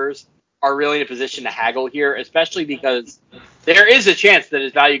Spurs are really in a position to haggle here, especially because there is a chance that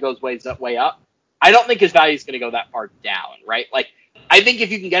his value goes way up. I don't think his value is going to go that far down, right? Like I think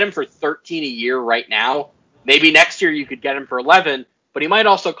if you can get him for 13 a year right now, maybe next year you could get him for 11, but he might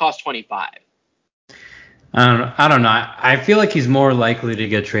also cost 25. I don't know. I feel like he's more likely to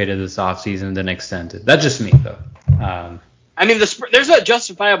get traded this offseason than extended. That's just me, though. I mean, there's a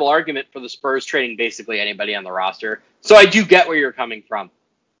justifiable argument for the Spurs trading basically anybody on the roster. So I do get where you're coming from.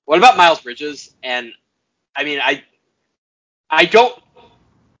 What about Miles Bridges? And I mean, I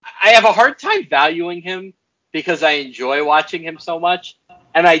have a hard time valuing him because I enjoy watching him so much.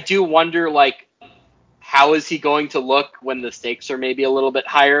 And I do wonder, like, how is he going to look when the stakes are maybe a little bit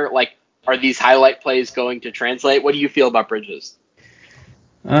higher? Like, Are these highlight plays going to translate? What do you feel about Bridges?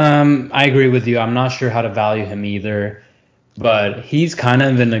 I agree with you. I'm not sure how to value him either, but he's kind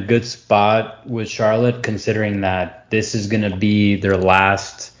of in a good spot with Charlotte, considering that this is going to be their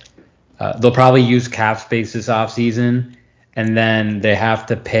last. They'll probably use cap space this offseason, and then they have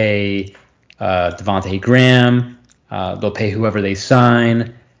to pay Devontae Graham. They'll pay whoever they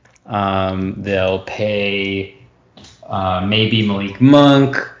sign. They'll pay maybe Malik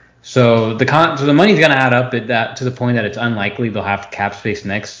Monk. So the money's gonna add up at that to the point that it's unlikely they'll have cap space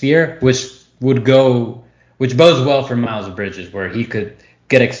next year, which bodes well for Miles Bridges, where he could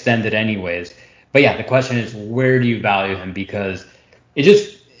get extended anyways. But yeah, the question is, where do you value him? Because it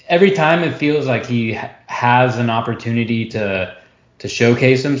just every time it feels like he has an opportunity to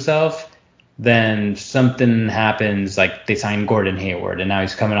showcase himself, then something happens, like they signed Gordon Hayward and now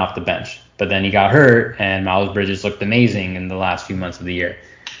he's coming off the bench. But then he got hurt and Miles Bridges looked amazing in the last few months of the year.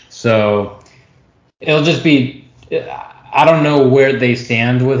 So it'll just be, I don't know where they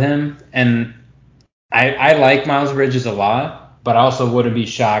stand with him. And I like Miles Bridges a lot, but I also wouldn't be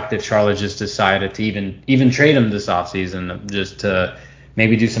shocked if Charlotte just decided to even trade him this offseason, just to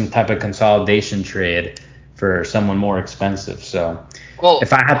maybe do some type of consolidation trade for someone more expensive. So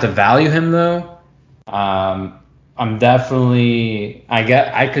if I had to value him though, I'm definitely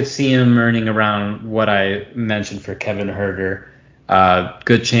I could see him earning around what I mentioned for Kevin Huerter.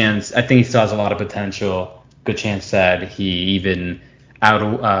 Good chance. I think he still has a lot of potential. Good chance that he even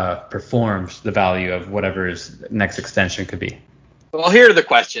performs the value of whatever his next extension could be. Well, here are the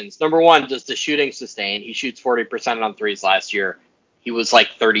questions. Number one, does the shooting sustain? He shoots 40% on threes last year. He was like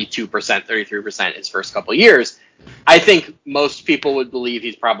 32%, 33% his first couple of years. I think most people would believe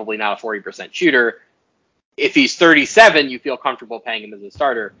he's probably not a 40% shooter. If he's 37, you feel comfortable paying him as a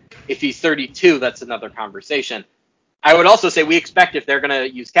starter. If he's 32, that's another conversation. I would also say we expect if they're going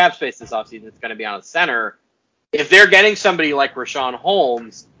to use cap space this offseason, it's going to be on the center. If they're getting somebody like Richaun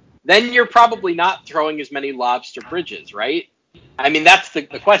Holmes, then you're probably not throwing as many lobs to Bridges, right? I mean, that's the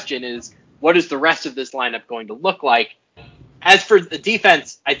question is, what is the rest of this lineup going to look like? As for the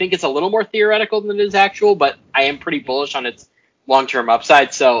defense, I think it's a little more theoretical than it is actual, but I am pretty bullish on its long-term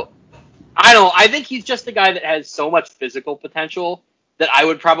upside. So I think he's just a guy that has so much physical potential that I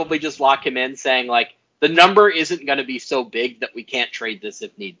would probably just lock him in saying, like, the number isn't going to be so big that we can't trade this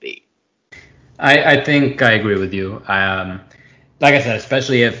if need be. I think I agree with you. Like I said,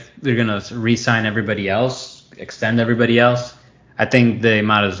 especially if they're going to re-sign everybody else, extend everybody else, I think they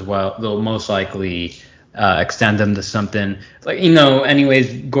might as well. They'll most likely extend them to something like,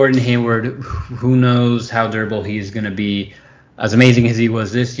 anyways, Gordon Hayward, who knows how durable he's going to be. As amazing as he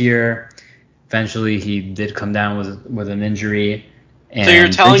was this year, eventually he did come down with an injury. And so you're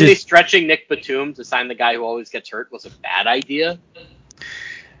telling me stretching Nick Batum to sign the guy who always gets hurt was a bad idea?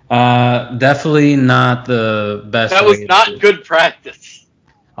 Definitely not the best. That was not good practice.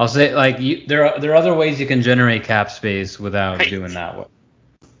 I'll say, like, there are other ways you can generate cap space without doing that way.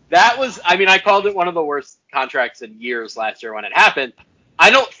 That was, I called it one of the worst contracts in years last year when it happened. I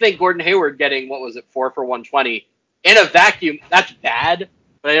don't think Gordon Hayward getting, 4 for 120 in a vacuum, that's bad,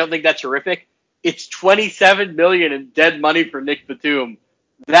 but I don't think that's horrific. It's $27 million in dead money for Nick Batum.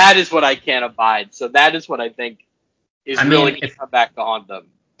 That is what I can't abide. So that is what I think is really going to come back to haunt them.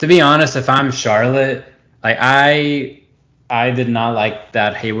 To be honest, if I'm Charlotte, like I did not like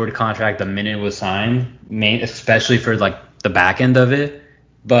that Hayward contract the minute it was signed, especially for like the back end of it.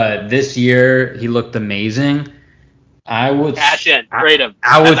 But this year he looked amazing. I would cash in, trade him.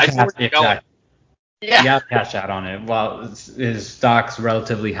 I would cash exactly. Yeah, you have to cash out on it. Well, his stock's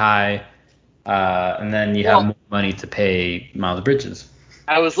relatively high, and then you have more money to pay Miles Bridges.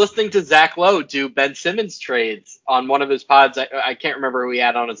 I was listening to Zach Lowe do Ben Simmons trades on one of his pods. I can't remember who he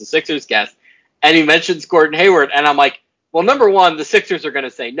had on as a Sixers guest, and he mentions Gordon Hayward, and I'm like, well, number one, the Sixers are going to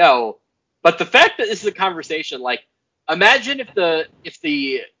say no, but the fact that this is a conversation, like, imagine if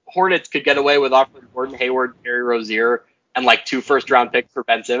the Hornets could get away with offering Gordon Hayward, Terry Rozier, and like 2 first-round picks for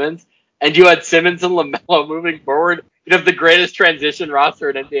Ben Simmons, and you had Simmons and LaMelo moving forward, you'd have the greatest transition roster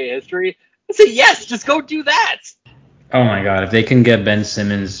in NBA history. I'd say yes, just go do that. Oh my God, if they can get Ben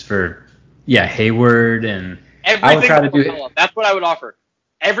Simmons for Hayward and everything, I would try to do. That's what I would offer.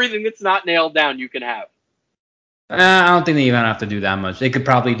 Everything that's not nailed down, you can have. I don't think they even have to do that much. They could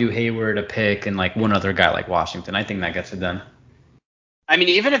probably do Hayward, a pick, and like one other guy like Washington. I think that gets it done. I mean,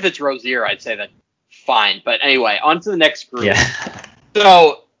 even if it's Rozier, I'd say that fine. But anyway, on to the next group. Yeah.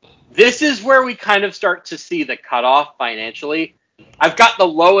 So this is where we kind of start to see the cutoff financially. I've got the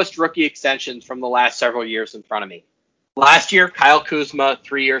lowest rookie extensions from the last several years in front of me. Last year, Kyle Kuzma,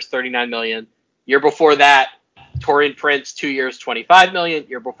 3 years, $39 million. Year before that, Taurean Prince, 2 years, $25 million.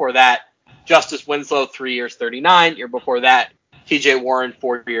 Year before that, Justice Winslow, 3 years, 39. Year before that, T.J. Warren,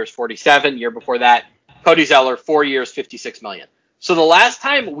 4 years, 47. Year before that, Cody Zeller, 4 years, $56 million. So the last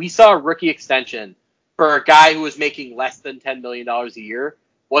time we saw a rookie extension for a guy who was making less than $10 million a year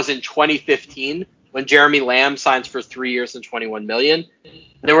was in 2015 when Jeremy Lamb signs for 3 years and $21 million.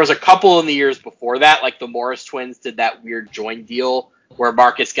 There was a couple in the years before that, like the Morris twins did that weird joint deal where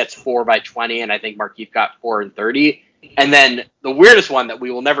Marcus gets 4 by 20 and I think Markieff got 4 and 30. And then the weirdest one that we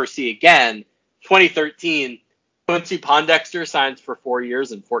will never see again, 2013, Quincy Pondexter signs for 4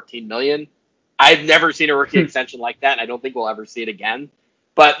 years and $14 million. I've never seen a rookie extension like that, and I don't think we'll ever see it again.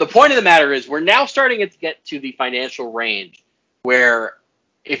 But the point of the matter is we're now starting to get to the financial range where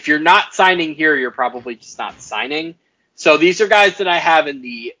if you're not signing here, you're probably just not signing. So these are guys that I have in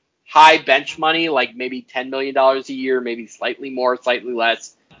the high bench money, like maybe $10 million a year, maybe slightly more, slightly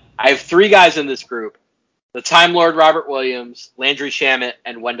less. I have 3 guys in this group. The Time Lord Robert Williams, Landry Shamet,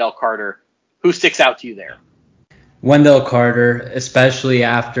 and Wendell Carter. Who sticks out to you there? Wendell Carter, especially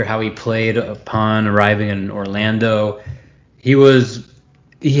after how he played upon arriving in Orlando. He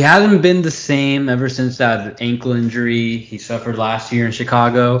hasn't been the same ever since that ankle injury he suffered last year in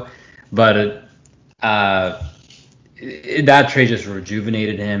Chicago, but that trade just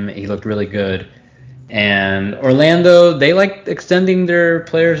rejuvenated him. He looked really good. And Orlando, they like extending their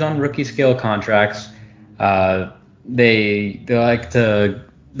players on rookie scale contracts. They like to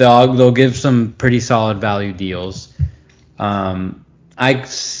they'll give some pretty solid value deals. I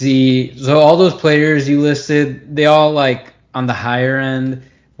see. So all those players you listed, they all like on the higher end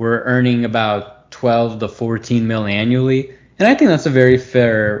were earning about 12 to 14 mil annually, and I think that's a very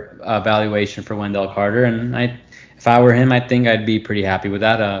fair valuation for Wendell Carter. And if I were him, I think I'd be pretty happy with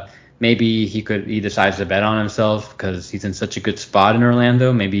that. Maybe he decides to bet on himself because he's in such a good spot in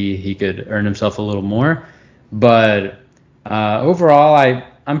Orlando. Maybe he could earn himself a little more. But overall,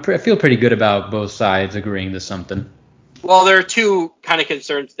 I feel pretty good about both sides agreeing to something. Well, there are two kind of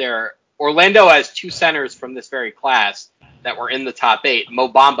concerns there. Orlando has 2 centers from this very class that were in the top 8.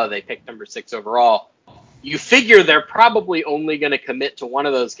 Mo Bamba, they picked number 6 overall. You figure they're probably only going to commit to one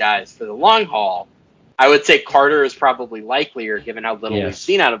of those guys for the long haul. I would say Carter is probably likelier given how little we've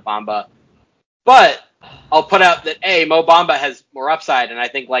seen out of Bamba. But I'll put out that, Mo Bamba has more upside, and I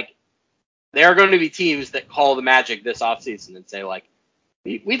think like there are going to be teams that call the Magic this offseason and say, like,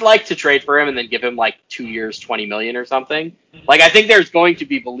 we'd like to trade for him and then give him like 2 years, $20 million or something. Like, I think there's going to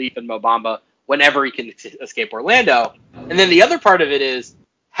be belief in Mo Bamba whenever he can escape Orlando. And then the other part of it is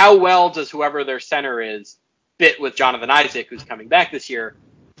how well does whoever their center is fit with Jonathan Isaac, who's coming back this year.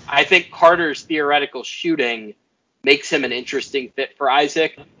 I think Carter's theoretical shooting makes him an interesting fit for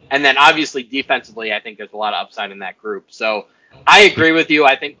Isaac. And then obviously defensively, I think there's a lot of upside in that group. So I agree with you.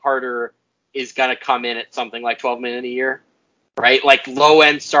 I think Carter is going to come in at something like $12 million a year. Right, like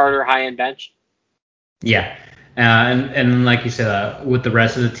low-end starter, high-end bench. Yeah, and like you said, with the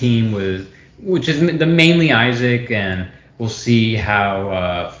rest of the team, which is mainly Isaac, and we'll see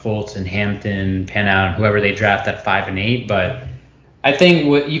how Fultz and Hampton pan out, and whoever they draft at 5 and 8. But I think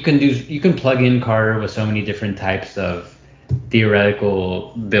what you can do, you can plug in Carter with so many different types of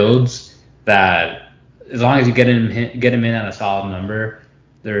theoretical builds that as long as you get him in at a solid number,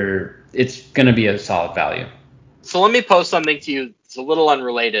 it's going to be a solid value. So let me pose something to you. It's a little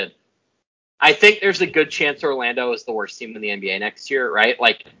unrelated. I think there's a good chance Orlando is the worst team in the NBA next year, right?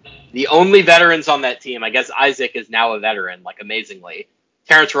 Like, the only veterans on that team, I guess Isaac is now a veteran, like, amazingly.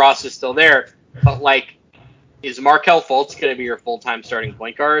 Terrence Ross is still there. But, like, is Markelle Fultz going to be your full-time starting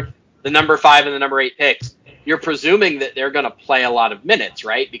point guard? The number 5 and the number 8 picks. You're presuming that they're going to play a lot of minutes,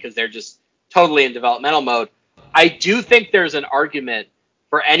 right? Because they're just totally in developmental mode. I do think there's an argument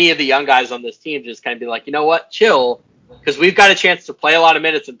for any of the young guys on this team to just kind of be like, you know what, chill, because we've got a chance to play a lot of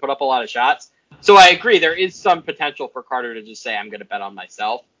minutes and put up a lot of shots. So I agree, there is some potential for Carter to just say, I'm going to bet on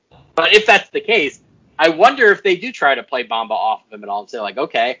myself. But if that's the case, I wonder if they do try to play Bamba off of him at all and say, like,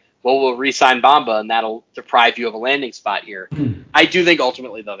 okay, well, we'll re-sign Bamba, and that'll deprive you of a landing spot here. I do think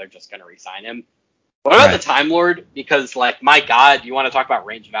ultimately, though, they're just going to re-sign him. What about the Time Lord? Because, like, my God, you want to talk about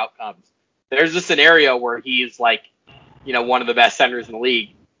range of outcomes. There's a scenario where he's, like, you know, one of the best centers in the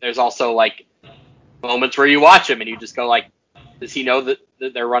league. There's also, like, moments where you watch him and you just go, like, does he know that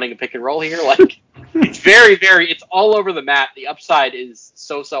they're running a pick and roll here? Like, it's it's all over the map. The upside is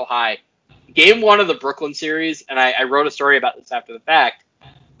so high. Game 1 of the Brooklyn series, and I wrote a story about this after the fact,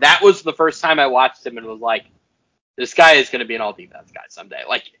 that was the first time I watched him and was like, this guy is going to be an all-defense guy someday.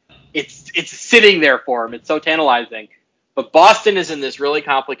 Like, it's sitting there for him. It's so tantalizing. But Boston is in this really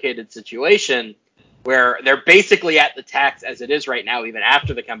complicated situation where they're basically at the tax as it is right now, even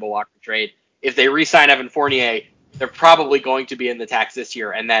after the Kemba Walker trade. If they re-sign Evan Fournier, they're probably going to be in the tax this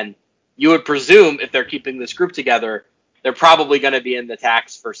year. And then you would presume if they're keeping this group together, they're probably going to be in the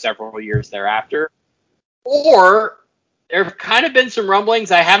tax for several years thereafter. Or there have kind of been some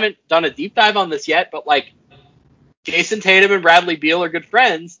rumblings. I haven't done a deep dive on this yet, but like Jason Tatum and Bradley Beal are good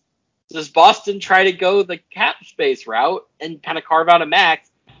friends. Does Boston try to go the cap space route and kind of carve out a max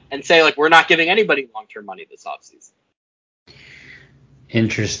and say, like, we're not giving anybody long-term money this offseason?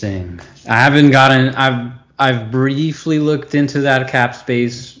 Interesting. I've briefly looked into that cap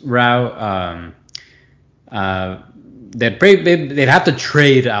space route. They'd have to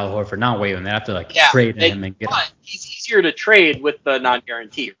trade Al Horford, not waive him. They'd have to trade him and get him. He's easier to trade with the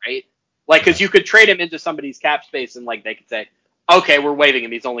non-guarantee, right? Like, because you could trade him into somebody's cap space and like they could say, okay, we're waiving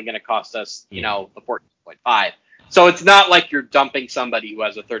him. He's only going to cost us, the 14.5. So it's not like you're dumping somebody who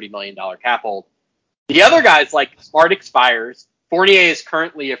has a $30 million cap hold. The other guys, like Smart expires. Fournier is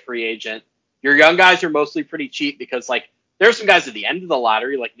currently a free agent. Your young guys are mostly pretty cheap because, like, there's some guys at the end of the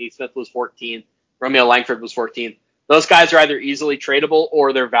lottery, like Neesmith was 14th, Romeo Langford was 14th. Those guys are either easily tradable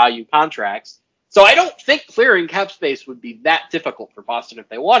or they're value contracts. So I don't think clearing cap space would be that difficult for Boston if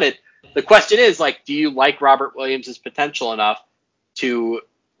they wanted. The question is, like, do you like Robert Williams' potential enough to,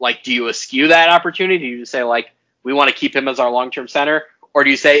 like, do you eschew that opportunity? Do you say, like, we want to keep him as our long-term center? Or do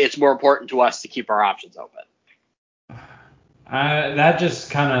you say it's more important to us to keep our options open? That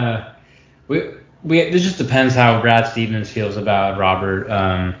just kind of it just depends how Brad Stevens feels about Robert.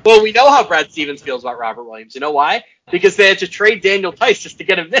 Well, we know how Brad Stevens feels about Robert Williams. You know why? Because they had to trade Daniel Tice just to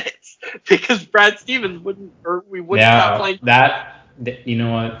get him minutes. Because Brad Stevens wouldn't stop playing. You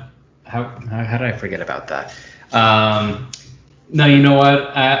know what? How did I forget about that? No, you know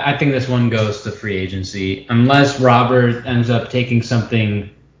what? I think this one goes to free agency unless Robert ends up taking something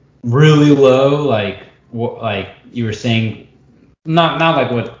really low, like you were saying, not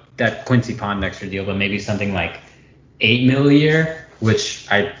like what that Quincy Pondexter deal, but maybe something like $8 million a year, which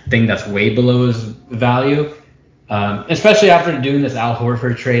I think that's way below his value. Especially after doing this Al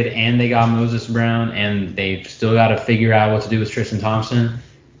Horford trade and they got Moses Brown and they've still got to figure out what to do with Tristan Thompson.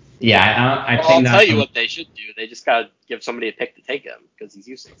 Yeah, I think I'll tell you what they should do. They just got to give somebody a pick to take him because he's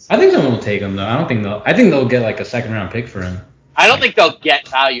useless. I think someone will take him, though. I think they'll get like a second round pick for him. I don't think they'll get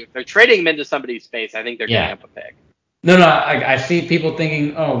value. If they're trading him into somebody's space, I think they're getting up a pick. No, I see people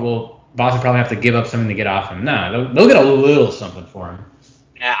thinking, oh, well, Boston probably have to give up something to get off him. No, they'll get a little something for him.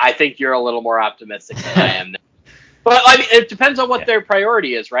 Yeah, I think you're a little more optimistic than I am. But I mean, it depends on what their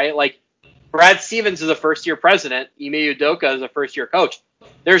priority is, right? Like, Brad Stevens is a first-year president. Ime Udoka is a first-year coach.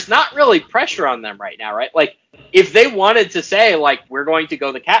 There's not really pressure on them right now, right? Like, if they wanted to say, like, we're going to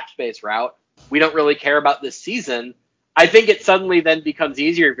go the cap space route, we don't really care about this season, I think it suddenly then becomes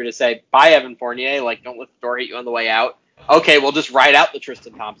easier for you to say, bye, Evan Fournier, like, don't let the door hit you on the way out. Okay, we'll just ride out the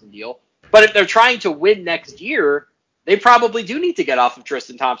Tristan Thompson deal. But if they're trying to win next year, they probably do need to get off of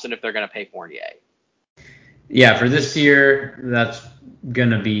Tristan Thompson if they're going to pay Fournier. Yeah, for this year, that's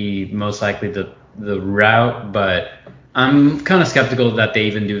going to be most likely the route, but I'm kind of skeptical that they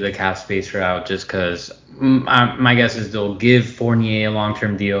even do the cap space route just because my guess is they'll give Fournier a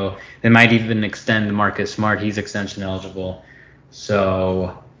long-term deal. They might even extend Marcus Smart. He's extension eligible.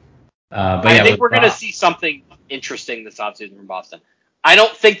 So, I think we're going to see something interesting this offseason from Boston. I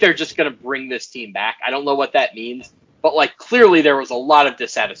don't think they're just going to bring this team back. I don't know what that means, but like clearly there was a lot of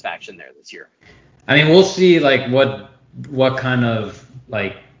dissatisfaction there this year. I mean, we'll see like what kind of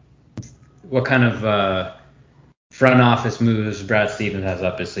front office moves Brad Stevens has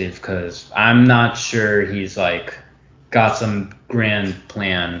up his sleeve because I'm not sure he's like got some grand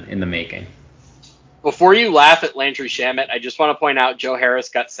plan in the making. Before you laugh at Landry Shamet, I just want to point out Joe Harris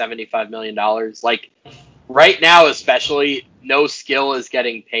got $75 million. Like right now, especially, no skill is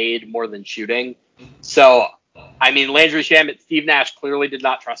getting paid more than shooting. So, I mean, Landry Shamet, Steve Nash clearly did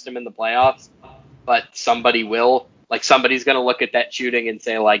not trust him in the playoffs, but somebody will. Like somebody's going to look at that shooting and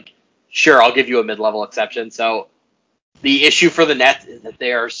say like, sure, I'll give you a mid-level exception. So the issue for the Nets is that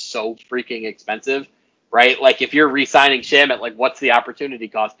they are so freaking expensive, right? Like if you're re-signing Shamet, like what's the opportunity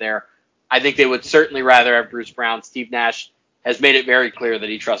cost there? I think they would certainly rather have Bruce Brown. Steve Nash has made it very clear that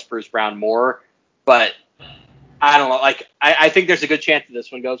he trusts Bruce Brown more, but I don't know. Like I think there's a good chance that this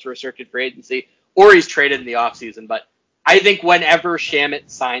one goes for a restricted free agency or he's traded in the offseason. But I think whenever Shamet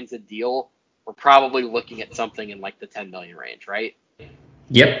signs a deal, we're probably looking at something in like the $10 million range, right?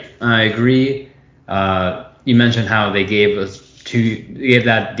 Yep, I agree. You mentioned how they gave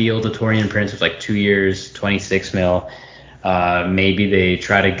that deal to Taurean Prince was like 2 years, $26 million. Maybe they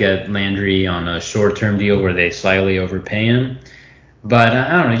try to get Landry on a short-term deal where they slightly overpay him. But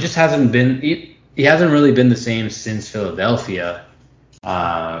I don't know. He just hasn't been. He hasn't really been the same since Philadelphia.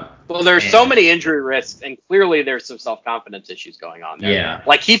 Well, there's so many injury risks, and clearly there's some self-confidence issues going on there. Yeah.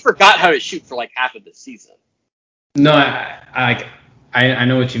 Like, he forgot how to shoot for like half of the season. No, I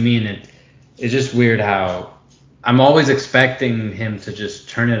know what you mean. It's just weird how I'm always expecting him to just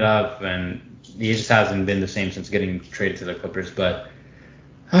turn it up, and he just hasn't been the same since getting traded to the Clippers. But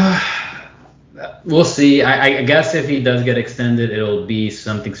we'll see. I guess if he does get extended, it'll be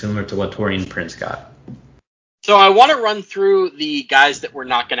something similar to what Taurean Prince got. So I want to run through the guys that we're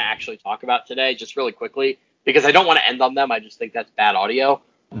not going to actually talk about today, just really quickly, because I don't want to end on them. I just think that's bad audio.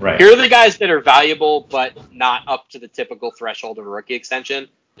 Right. Here are the guys that are valuable, but not up to the typical threshold of a rookie extension.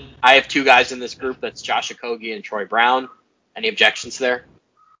 I have two guys in this group. That's Josh Okogie and Troy Brown. Any objections there?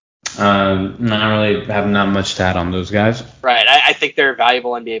 Not really have not much to add on those guys. Right. I think they're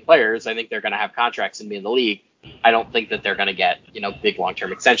valuable NBA players. I think they're going to have contracts and be in the league. I don't think that they're going to get, big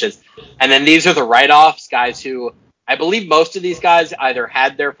long-term extensions. And then these are the write-offs, guys who I believe most of these guys either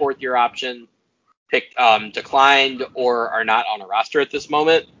had their fourth-year option declined or are not on a roster at this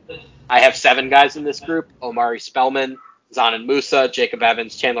moment. I have 7 guys in this group: Omari Spellman, Zanan Musa, Jacob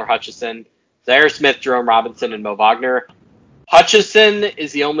Evans, Chandler Hutchison, Zaire Smith, Jerome Robinson, and Mo Wagner. Hutchison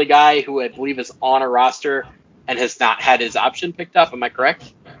is the only guy who I believe is on a roster and has not had his option picked up. Am I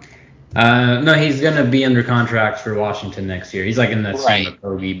correct? No, he's gonna be under contract for Washington next year. He's like in that Right. same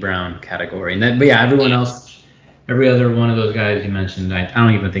Kobe Brown category. But yeah, everyone else, every other one of those guys you mentioned, I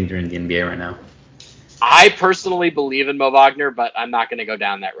don't even think they're in the NBA right now. I personally believe in Mo Wagner, but I'm not going to go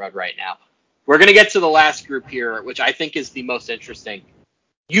down that road right now. We're going to get to the last group here, which I think is the most interesting.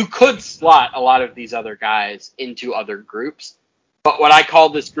 You could slot a lot of these other guys into other groups, but what I call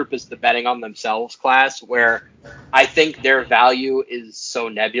this group is the betting on themselves class, where I think their value is so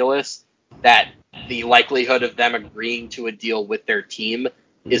nebulous that the likelihood of them agreeing to a deal with their team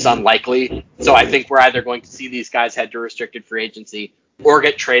is unlikely. So I think we're either going to see these guys head to restricted free agency or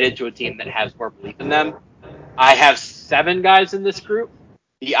get traded to a team that has more belief in them. I have 7 guys in this group.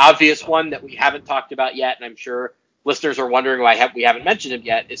 The obvious one that we haven't talked about yet, and I'm sure listeners are wondering why we haven't mentioned him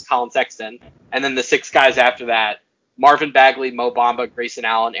yet, is Colin Sexton. And then the 6 guys after that: Marvin Bagley, Mo Bamba, Grayson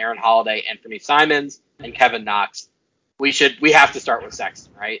Allen, Aaron Holiday, Anthony Simons, and Kevin Knox. We have to start with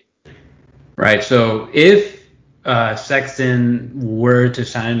Sexton, right? Right. So if Sexton were to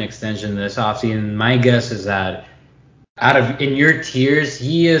sign an extension this offseason, my guess is that in your tiers,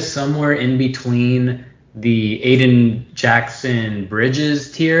 he is somewhere in between the Aiden Jackson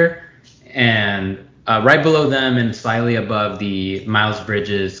Bridges tier and right below them and slightly above the Miles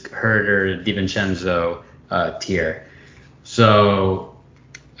Bridges, Herder, DiVincenzo tier. So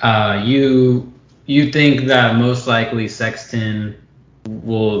you think that most likely Sexton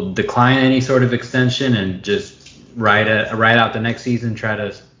will decline any sort of extension and just ride out the next season, try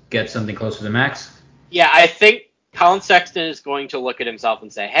to get something closer to max? Yeah, I think Colin Sexton is going to look at himself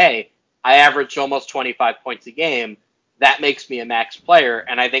and say, hey, I averaged almost 25 points a game. That makes me a max player.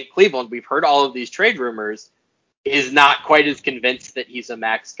 And I think Cleveland, we've heard all of these trade rumors, is not quite as convinced that he's a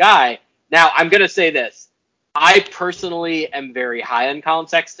max guy. Now, I'm going to say this. I personally am very high on Colin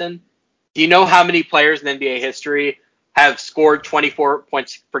Sexton. Do you know how many players in NBA history have scored 24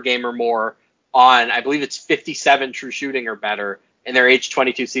 points per game or more on, I believe it's 57 true shooting or better in their age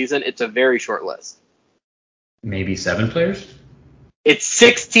 22 season? It's a very short list. Maybe 7 players? It's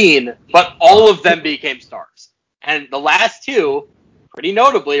 16, but all of them became stars. And the last 2, pretty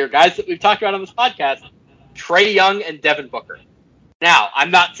notably, are guys that we've talked about on this podcast: Trae Young and Devin Booker. Now,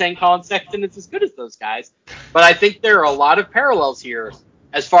 I'm not saying Colin Sexton is as good as those guys, but I think there are a lot of parallels here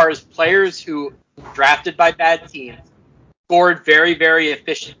as far as players who, drafted by bad teams, scored very, very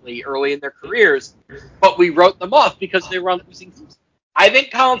efficiently early in their careers, but we wrote them off because they were on losing teams. I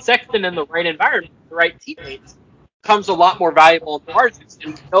think Colin Sexton, in the right environment, the right teammates, becomes a lot more valuable in the margins,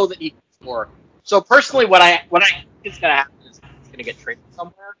 and we know that he can score. So personally, what I think is going to happen is he's going to get traded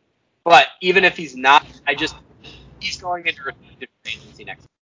somewhere. But even if he's not, he's going into restricted free agency next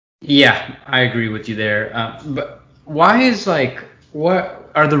year. Yeah, I agree with you there. But what is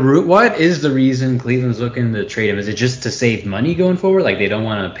the reason Cleveland's looking to trade him? Is it just to save money going forward? Like they don't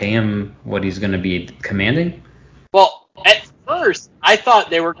want to pay him what he's going to be commanding? Well, at first, I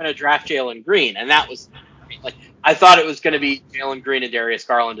thought they were going to draft Jalen Green, and that was like I thought it was going to be Jalen Green and Darius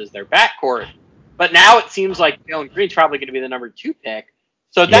Garland as their backcourt. But now it seems like Jalen Green's probably going to be the number 2 pick.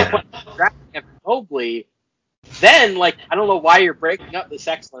 So at that point, drafting him Mobley, then I don't know why you're breaking up the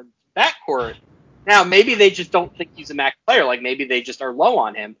Sexton backcourt. Now maybe they just don't think he's a max player. Like maybe they just are low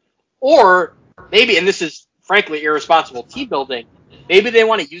on him, or maybe, and this is frankly irresponsible team building, maybe they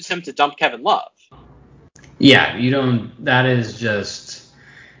want to use him to dump Kevin Love. Yeah, you don't. That is just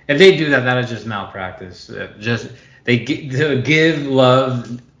if they do that, that is just malpractice. to give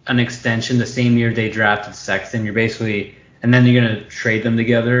Love an extension the same year they drafted Sexton. And then you're gonna trade them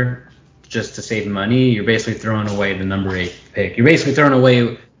together just to save money. You're basically throwing away the number 8 pick. You're basically throwing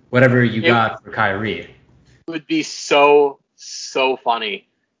away whatever you got for Kyrie. It would be so funny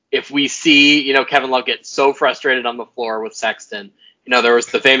if we see, Kevin Love get so frustrated on the floor with Sexton. There was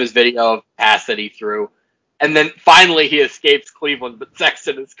the famous video of pass that he threw, and then finally he escapes Cleveland, but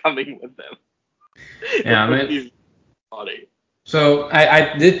Sexton is coming with him. Yeah, I mean, funny. So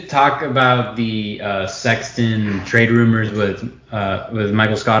I did talk about the Sexton trade rumors with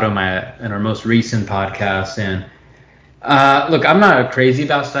Michael Scotto in our most recent podcast, and look, I'm not crazy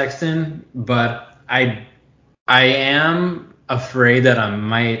about Sexton, but I am afraid that I'm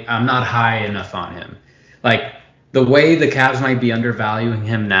not high enough on him. Like the way the Cavs might be undervaluing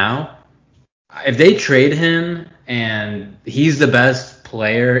him now, if they trade him and he's the best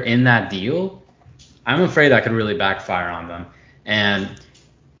player in that deal, I'm afraid that could really backfire on them. And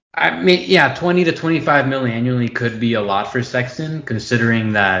I mean, yeah, 20 to 25 million annually could be a lot for Sexton,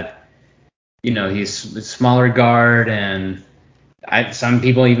 considering that, he's a smaller guard, and some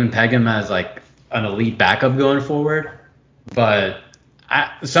people even peg him as like an elite backup going forward. But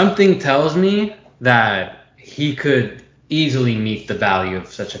something tells me that he could easily meet the value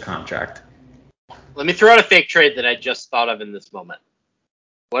of such a contract. Let me throw out a fake trade that I just thought of in this moment.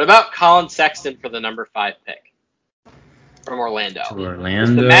 What about Colin Sexton for the number 5 pick? From Orlando. To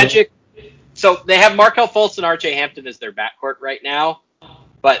Orlando. The Magic. So they have Markelle Fultz and RJ Hampton as their backcourt right now,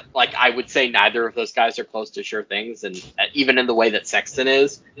 but I would say neither of those guys are close to sure things, and even in the way that Sexton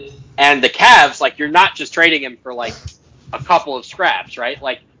is. And the Cavs, you're not just trading him for a couple of scraps, right?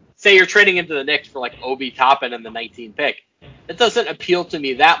 Say you're trading him to the Knicks for Obi Toppin and the 19 pick. It doesn't appeal to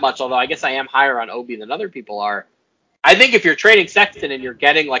me that much, although I guess I am higher on Obi than other people are. I think if you're trading Sexton and you're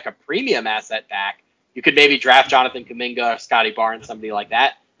getting a premium asset back, you could maybe draft Jonathan Kuminga, Scotty Barnes, somebody like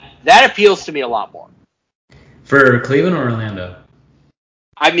that. That appeals to me a lot more. For Cleveland or Orlando?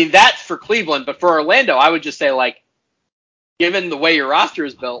 I mean, that's for Cleveland, but for Orlando, I would just say, given the way your roster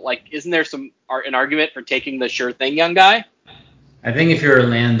is built, isn't there an argument for taking the sure thing young guy? I think if you're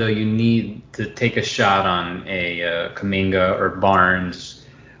Orlando, you need to take a shot on a Kuminga or Barnes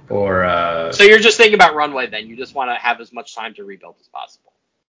or. So you're just thinking about runway then. You just want to have as much time to rebuild as possible.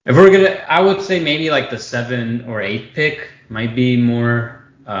 If we're gonna, I would say maybe the 7 or 8 pick might be more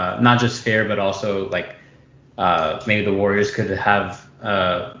not just fair, but also maybe the Warriors could have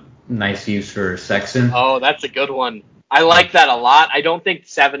nice use for Sexton. Oh, that's a good one. I like that a lot. I don't think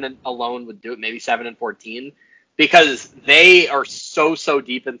 7 alone would do it. Maybe 7 and 14, because they are so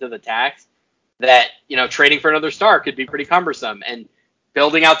deep into the tax that trading for another star could be pretty cumbersome, and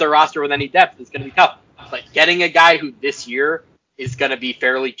building out their roster with any depth is going to be tough. But getting a guy who this year is going to be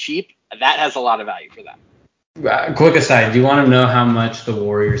fairly cheap, that has a lot of value for them. Quick aside, do you want to know how much the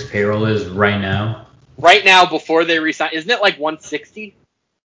Warriors' payroll is right now? Right now, before they resign, isn't it 160?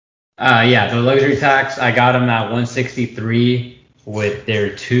 Yeah, the luxury tax, I got them at 163 with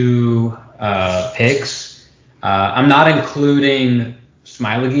their 2 picks. I'm not including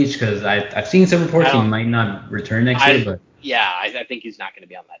Smailagic because I've seen some reports he might not return next year. But yeah, I think he's not going to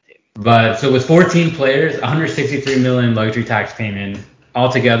be on that team. But so with 14 players, 163 million luxury tax payment.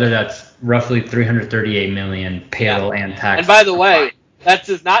 Altogether, that's roughly 338 million payroll and tax. And by the way, that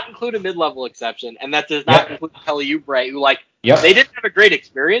does not include a mid-level exception, and that does not include Kelly Oubre, who they didn't have a great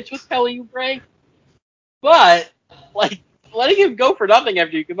experience with Kelly Oubre, but letting him go for nothing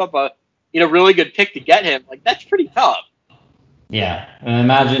after you give up a really good pick to get him, that's pretty tough. Yeah, and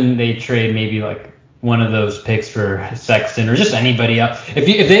imagine they trade maybe one of those picks for Sexton or just anybody else. If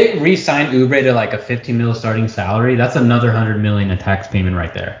they re-sign Oubre to a 50 mil starting salary, that's another 100 million in tax payment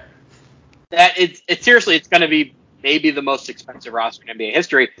right there. That it's seriously, it's going to be maybe the most expensive roster in NBA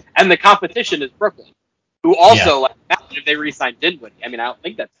history, and the competition is Brooklyn, who also imagine if they re-sign Dinwiddie. I mean, I don't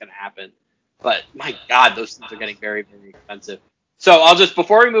think that's going to happen, but my God, those things are getting very, very expensive. So I'll just,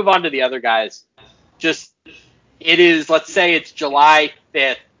 before we move on to the other guys, let's say it's July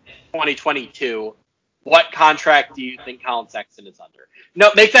 5th, 2022. What contract do you think Colin Sexton is under?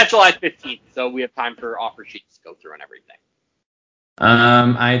 No, make that July 15th, so we have time for offer sheets to go through and everything.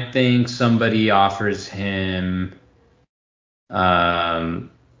 I think somebody offers him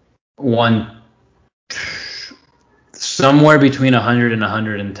somewhere between 100 and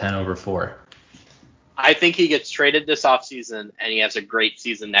 110 over 4. I think he gets traded this offseason, and he has a great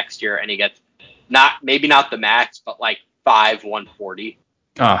season next year, and he gets maybe not the max, but 140.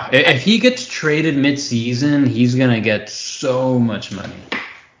 If he gets traded mid-season, he's going to get so much money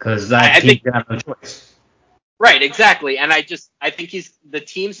because that team's going to have no choice. Right, exactly. And I think the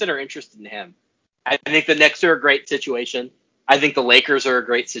teams that are interested in him I think the Knicks are a great situation. I think the Lakers are a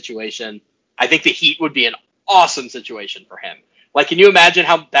great situation. I think the Heat would be an awesome situation for him. Like, can you imagine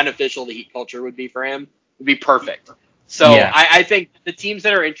how beneficial the Heat culture would be for him? It would be perfect. So Yeah. I think the teams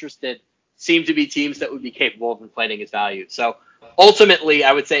that are interested seem to be teams that would be capable of inflating his value. So ultimately,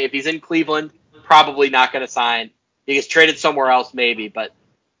 I would say if he's in Cleveland, probably not going to sign. He gets traded somewhere else, maybe. But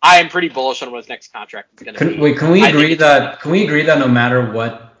I am pretty bullish on what his next contract is going to be. Wait, can we agree that no matter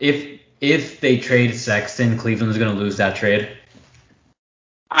what, if they trade Sexton, Cleveland's going to lose that trade?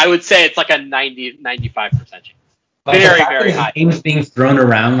 I would say it's like a 95% chance. Like Very, the fact very that high. his name's being thrown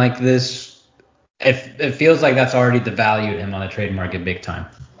around like this, it feels like that's already devalued him on the trade market big time.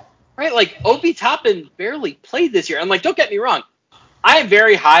 Right, like Obi Toppin barely played this year. And like, don't get me wrong, I am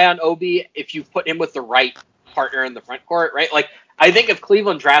very high on Obi if you put him with the right partner in the front court, right? Like, I think if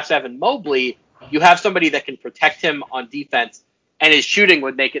Cleveland drafts Evan Mobley, you have somebody that can protect him on defense, and his shooting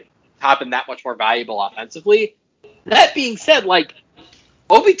would make it Toppin that much more valuable offensively. That being said, like,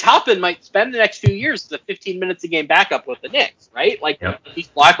 Obi Toppin might spend the next few years as a 15 minutes a game backup with the Knicks, right? Like, He's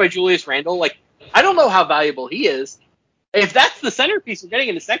blocked by Julius Randle. Like, I don't know how valuable he is. If that's the centerpiece we're getting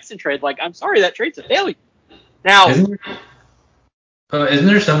in the Sexton trade, like, I'm sorry, that trade's a failure. Now, Isn't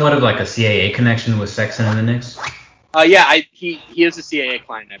there somewhat of like a CAA connection with Sexton and the Knicks? he is a CAA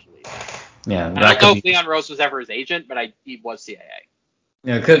client, I believe. Yeah, I don't know if Leon Rose was ever his agent, but he was CAA.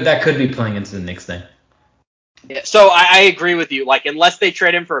 Yeah, that could be playing into the Knicks thing. Yeah, so I agree with you. Like, unless they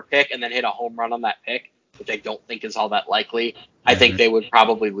trade him for a pick and then hit a home run on that pick, which I don't think is all that likely, I think they would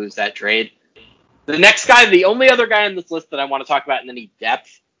probably lose that trade. The next guy, the only other guy on this list that I want to talk about in any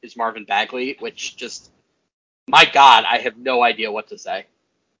depth is Marvin Bagley, which just, my God, I have no idea what to say.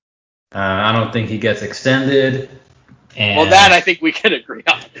 I don't think he gets extended. And well, that I think we can agree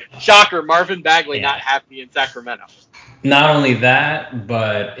on. Shocker, Marvin Bagley not happy in Sacramento. Not only that,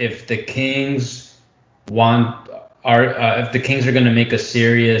 but if the Kings if the Kings are going to make a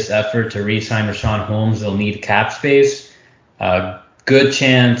serious effort to re-sign Rashawn Holmes, they'll need cap space. Good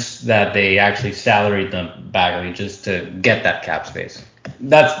chance that they actually salaried them Bagley just to get that cap space.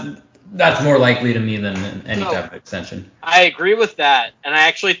 That's more likely to me than any type of extension. I agree with that, and I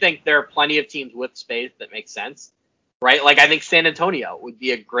actually think there are plenty of teams with space that make sense, right? Like, I think San Antonio would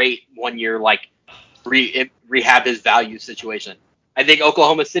be a great 1 year, like, rehab his value situation. I think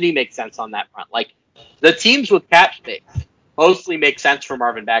Oklahoma City makes sense on that front. Like, the teams with cap space mostly make sense for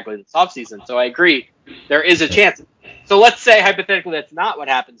Marvin Bagley this offseason, so I agree. There is a chance. So let's say, hypothetically, that's not what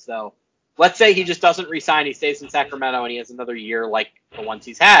happens, though. Let's say he just doesn't resign, he stays in Sacramento, and he has another year like the ones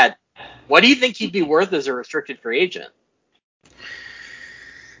he's had. What do you think he'd be worth as a restricted free agent?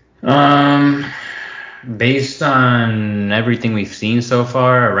 Based on everything we've seen so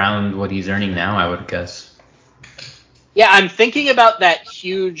far, around what he's earning now, I would guess. Yeah, I'm thinking about that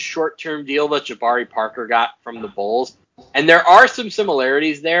huge short-term deal that Jabari Parker got from the Bulls, and there are some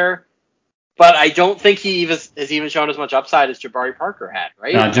similarities there, but I don't think he has even shown as much upside as Jabari Parker had,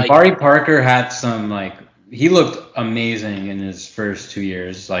 right? Jabari Parker had some, he looked amazing in his first 2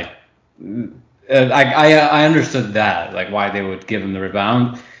 years. I understood that, why they would give him the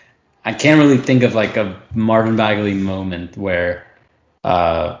rebound. I can't really think of a Marvin Bagley moment where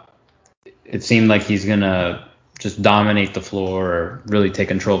it seemed like he's gonna just dominate the floor or really take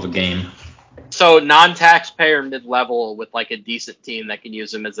control of the game. So non-taxpayer mid-level with a decent team that can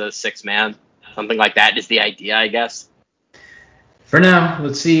use him as a six-man, something like that is the idea, I guess. For now,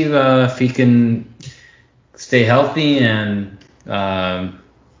 let's see if he can stay healthy, and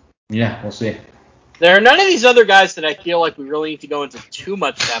we'll see. There are none of these other guys that I feel like we really need to go into too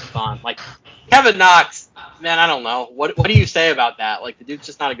much depth on. Like Kevin Knox, man, I don't know. What do you say about that? The dude's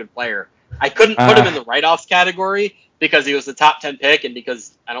just not a good player. I couldn't put him in the write-offs category because he was the top 10 pick and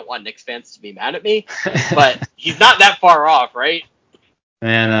because I don't want Knicks fans to be mad at me. But he's not that far off, right?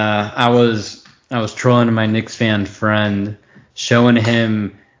 Man, I was trolling my Knicks fan friend, showing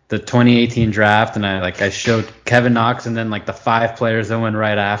him the 2018 draft, and I showed Kevin Knox and then the 5 players that went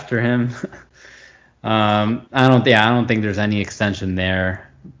right after him. I don't think there's any extension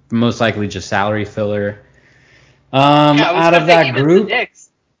there. Most likely just salary filler. Out of that group, the Knicks,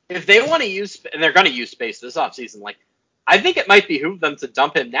 if they want to use, and they're going to use space this offseason, I think it might behoove them to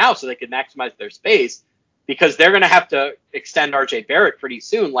dump him now so they can maximize their space because they're going to have to extend RJ Barrett pretty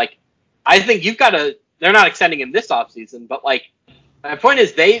soon. I think they're not extending him this offseason, but my point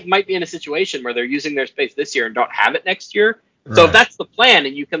is they might be in a situation where they're using their space this year and don't have it next year. Right. So if that's the plan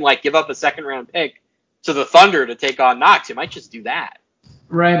and you can give up a second round pick to the Thunder to take on Knox, you might just do that.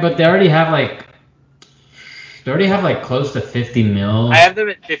 Right, but they already have close to 50 mil. I have them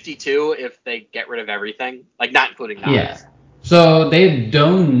at 52 if they get rid of everything, not including Knox. Yeah. So they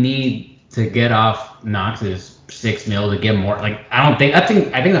don't need to get off Knox is $6 million to get more. Like I think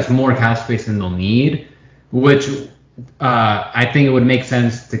that's more cap space than they'll need, which I think it would make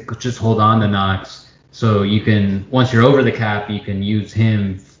sense to just hold on to Knox so you can, once you're over the cap, you can use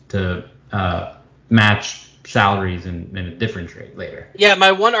him to match salaries in a different trade later. Yeah,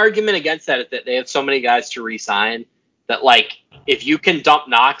 my one argument against that is that they have so many guys to re-sign that, like, if you can dump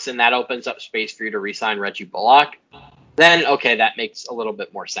Knox and that opens up space for you to re-sign Reggie Bullock, then, okay, that makes a little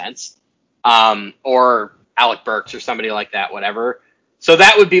bit more sense. Or Alec Burks or somebody like that, whatever. So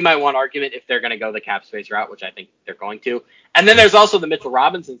that would be my one argument if they're going to go the cap space route, which I think they're going to. And then there's also the Mitchell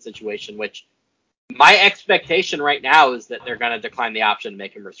Robinson situation, which my expectation right now is that they're going to decline the option to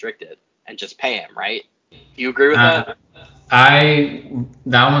make him restricted and just pay him, right? Do you agree with that?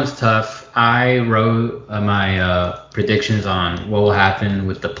 That one's tough. I wrote my predictions on what will happen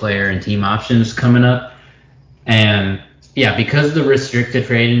with the player and team options coming up, and yeah, because of the restricted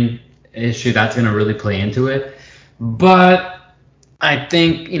trading issue, that's going to really play into it. But I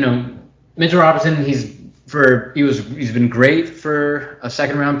think Mitchell Robinson, he's been great for a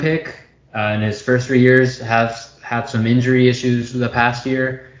second round pick in his first 3 years. Has had some injury issues the past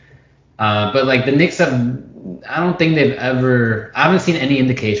year. But like the Knicks I haven't seen any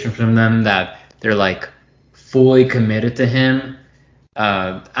indication from them that they're like fully committed to him.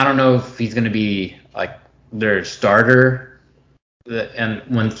 I don't know if he's going to be like their starter, and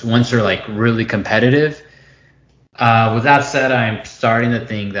once they're like really competitive. With that said, I'm starting to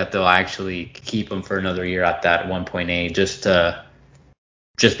think that they'll actually keep him for another year at that 1.8,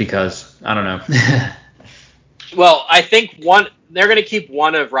 just because I don't know. Well, I think they're going to keep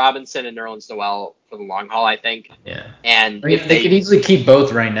one of Robinson and Nerlens Noel for the long haul, I think. Yeah. And they could easily keep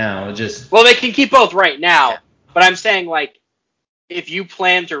both right now. Well, they can keep both right now, yeah. But I'm saying, like, if you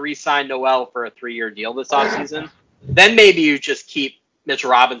plan to re-sign Noel for a 3-year deal this offseason, then maybe you just keep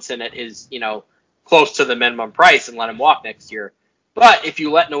Mitchell Robinson at his, close to the minimum price and let him walk next year. But if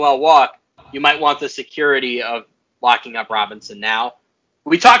you let Noel walk, you might want the security of locking up Robinson now.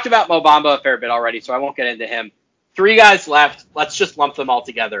 We talked about Mo Bamba a fair bit already, so I won't get into him. 3 guys left. Let's just lump them all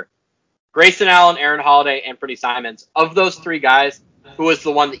together. Grayson Allen, Aaron Holiday, Anthony Simons. Of those 3 guys, who is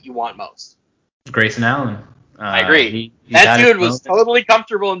the one that you want most? Grayson Allen. I agree. That dude was totally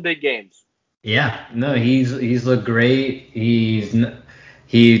comfortable in big games. Yeah, no, he's looked great.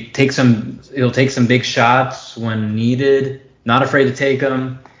 He'll take some big shots when needed. Not afraid to take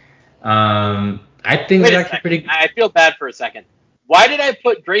them. I think they're actually pretty. I feel bad for a second. Why did I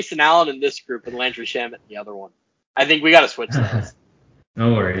put Grayson Allen in this group and Landry Shamet in the other one? I think we got to switch those.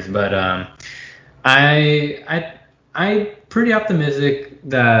 No worries, but I'm pretty optimistic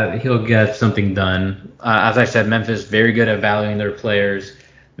that he'll get something done. As I said, Memphis very good at valuing their players.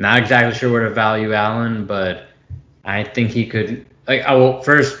 Not exactly sure where to value Allen, but I think he could.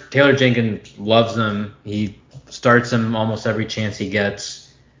 First, Taylor Jenkins loves them. He starts him almost every chance he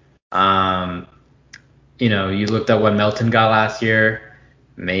gets. You looked at what Melton got last year.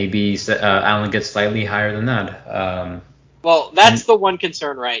 Maybe Allen gets slightly higher than that. Well, that's the one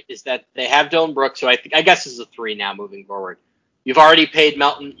concern, right, is that they have Dillon Brooks, who I guess is a 3 now moving forward. You've already paid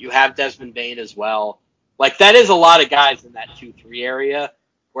Melton. You have Desmond Bane as well. Like, that is a lot of guys in that 2-3 area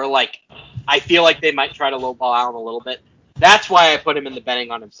where, like, I feel like they might try to lowball Allen a little bit. That's why I put him in the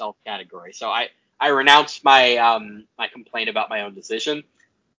betting on himself category. So I renounced my my complaint about my own decision.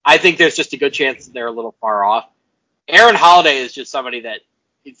 I think there's just a good chance that they're a little far off. Aaron Holiday is just somebody that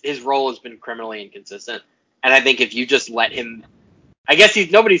his role has been criminally inconsistent. And I think if you just let him, I guess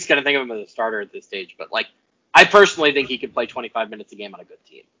nobody's going to think of him as a starter at this stage, but like, I personally think he could play 25 minutes a game on a good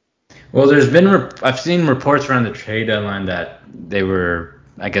team. Well, I've seen reports around the trade deadline that they were,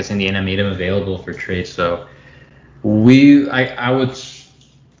 I guess, in the NM made him available for trade. So we'll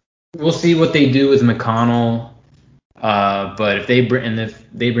see what they do with McConnell. But if they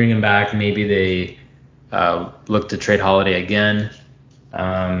bring him back, maybe they look to trade Holiday again.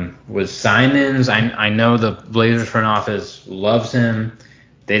 With Simons, I know the Blazers front office loves him.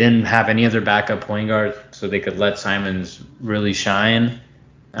 They didn't have any other backup point guard, so they could let Simons really shine.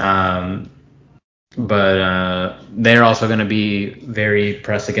 But they're also going to be very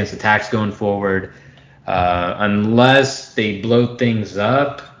pressed against the tax going forward. Unless they blow things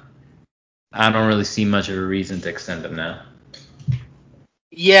up, I don't really see much of a reason to extend them now.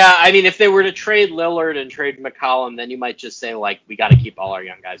 Yeah, I mean, if they were to trade Lillard and trade McCollum, then you might just say, like, we got to keep all our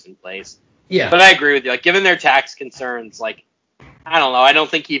young guys in place. Yeah. But I agree with you. Like, given their tax concerns, like, I don't know. I don't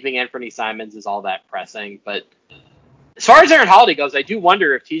think keeping Anthony Simons is all that pressing. But as far as Aaron Holiday goes, I do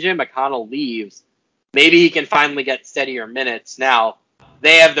wonder if TJ McConnell leaves, maybe he can finally get steadier minutes. Now,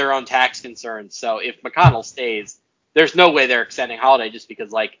 they have their own tax concerns. So if McConnell stays, there's no way they're extending Holiday just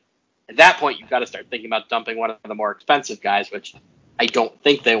because, like, At that point, you've got to start thinking about dumping one of the more expensive guys, which I don't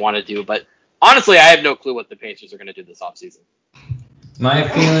think they want to do. But honestly, I have no clue what the Pacers are going to do this offseason. My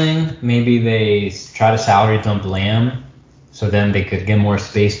feeling, maybe they try to salary dump Lamb, so then they could get more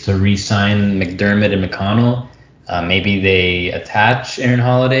space to re-sign McDermott and McConnell. Maybe they attach Aaron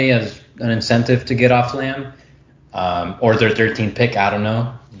Holiday as an incentive to get off Lamb, or their 13th pick. I don't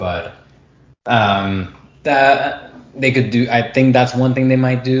know, but that they could do. I think that's one thing they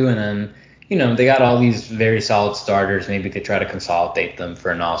might do, and then they got all these very solid starters. Maybe they try to consolidate them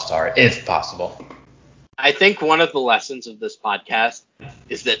for an all-star if possible. I think one of the lessons of this podcast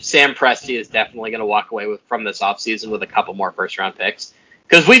is that Sam Presti is definitely going to walk away from this offseason with a couple more first-round picks.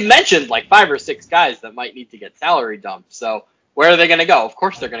 Because we've mentioned like 5 or 6 guys that might need to get salary dumped. So where are they going to go? Of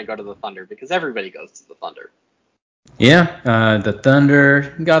course they're going to go to the Thunder because everybody goes to the Thunder. Yeah, the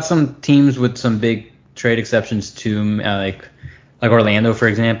Thunder got some teams with some big trade exceptions too, like Orlando, for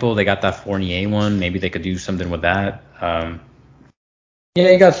example. They got that Fournier one. Maybe they could do something with that.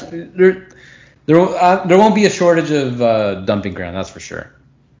 You got there won't be a shortage of dumping ground, that's for sure.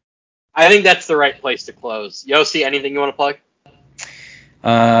 I think that's the right place to close. Yossi, anything you want to plug?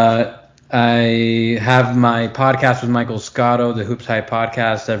 I have my podcast with Michael Scotto, the Hoops Hype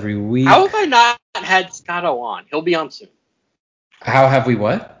podcast, every week. How have I not had Scotto on? He'll be on soon. How have we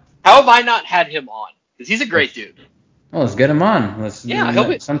what? How have I not had him on? Because he's a great dude. Well, let's get him on. He'll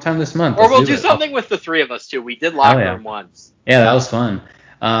be sometime this month. Or we'll do something with the 3 of us too. We did locker room once. Yeah, that was fun.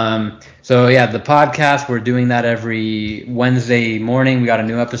 So yeah, the podcast, we're doing that every Wednesday morning. We got a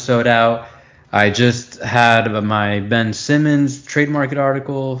new episode out. I just had my Ben Simmons trade market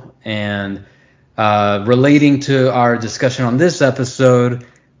article, and relating to our discussion on this episode,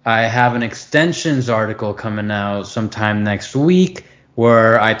 I have an extensions article coming out sometime next week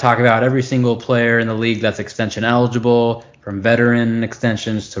where I talk about every single player in the league that's extension eligible, from veteran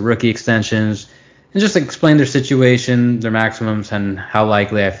extensions to rookie extensions, and just explain their situation, their maximums, and how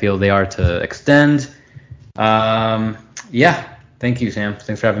likely I feel they are to extend. Yeah, thank you, Sam.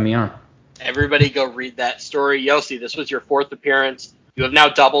 Thanks for having me on. Everybody go read that story. Yossi, this was your 4th appearance. You have now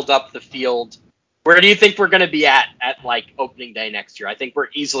doubled up the field. Where do you think we're going to be at like opening day next year? I think we're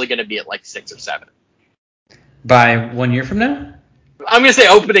easily going to be at like 6 or 7. By 1 year from now? I'm going to say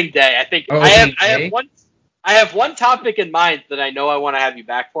opening day. I think I have one topic in mind that I know I want to have you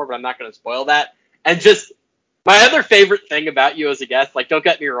back for, but I'm not going to spoil that. And just my other favorite thing about you as a guest, like, don't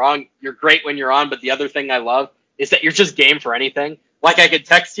get me wrong, you're great when you're on, but the other thing I love is that you're just game for anything. Like, I could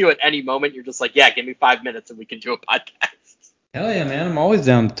text you at any moment. You're just like, yeah, give me 5 minutes and we can do a podcast. Hell yeah, man. I'm always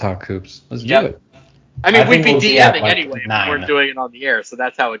down to talk hoops. Let's do it. I mean, we'd be DMing anyway if we weren't doing it on the air, so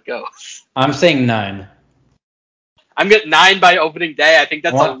that's how it goes. I'm saying 9. I'm getting 9 by opening day. I think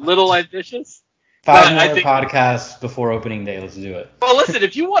that's a little ambitious. 5 more podcasts before opening day. Let's do it. Well, listen,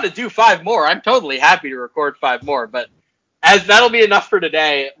 if you want to do 5 more, I'm totally happy to record 5 more. But as that'll be enough for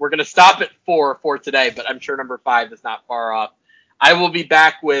today, we're going to stop at 4 for today. But I'm sure number 5 is not far off. I will be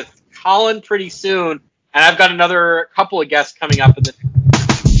back with Colin pretty soon, and I've got another couple of guests coming up in the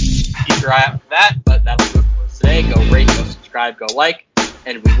keep your eye out for that. But that'll do it for us today. Go rate, go subscribe, go like,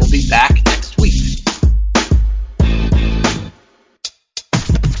 and we will be back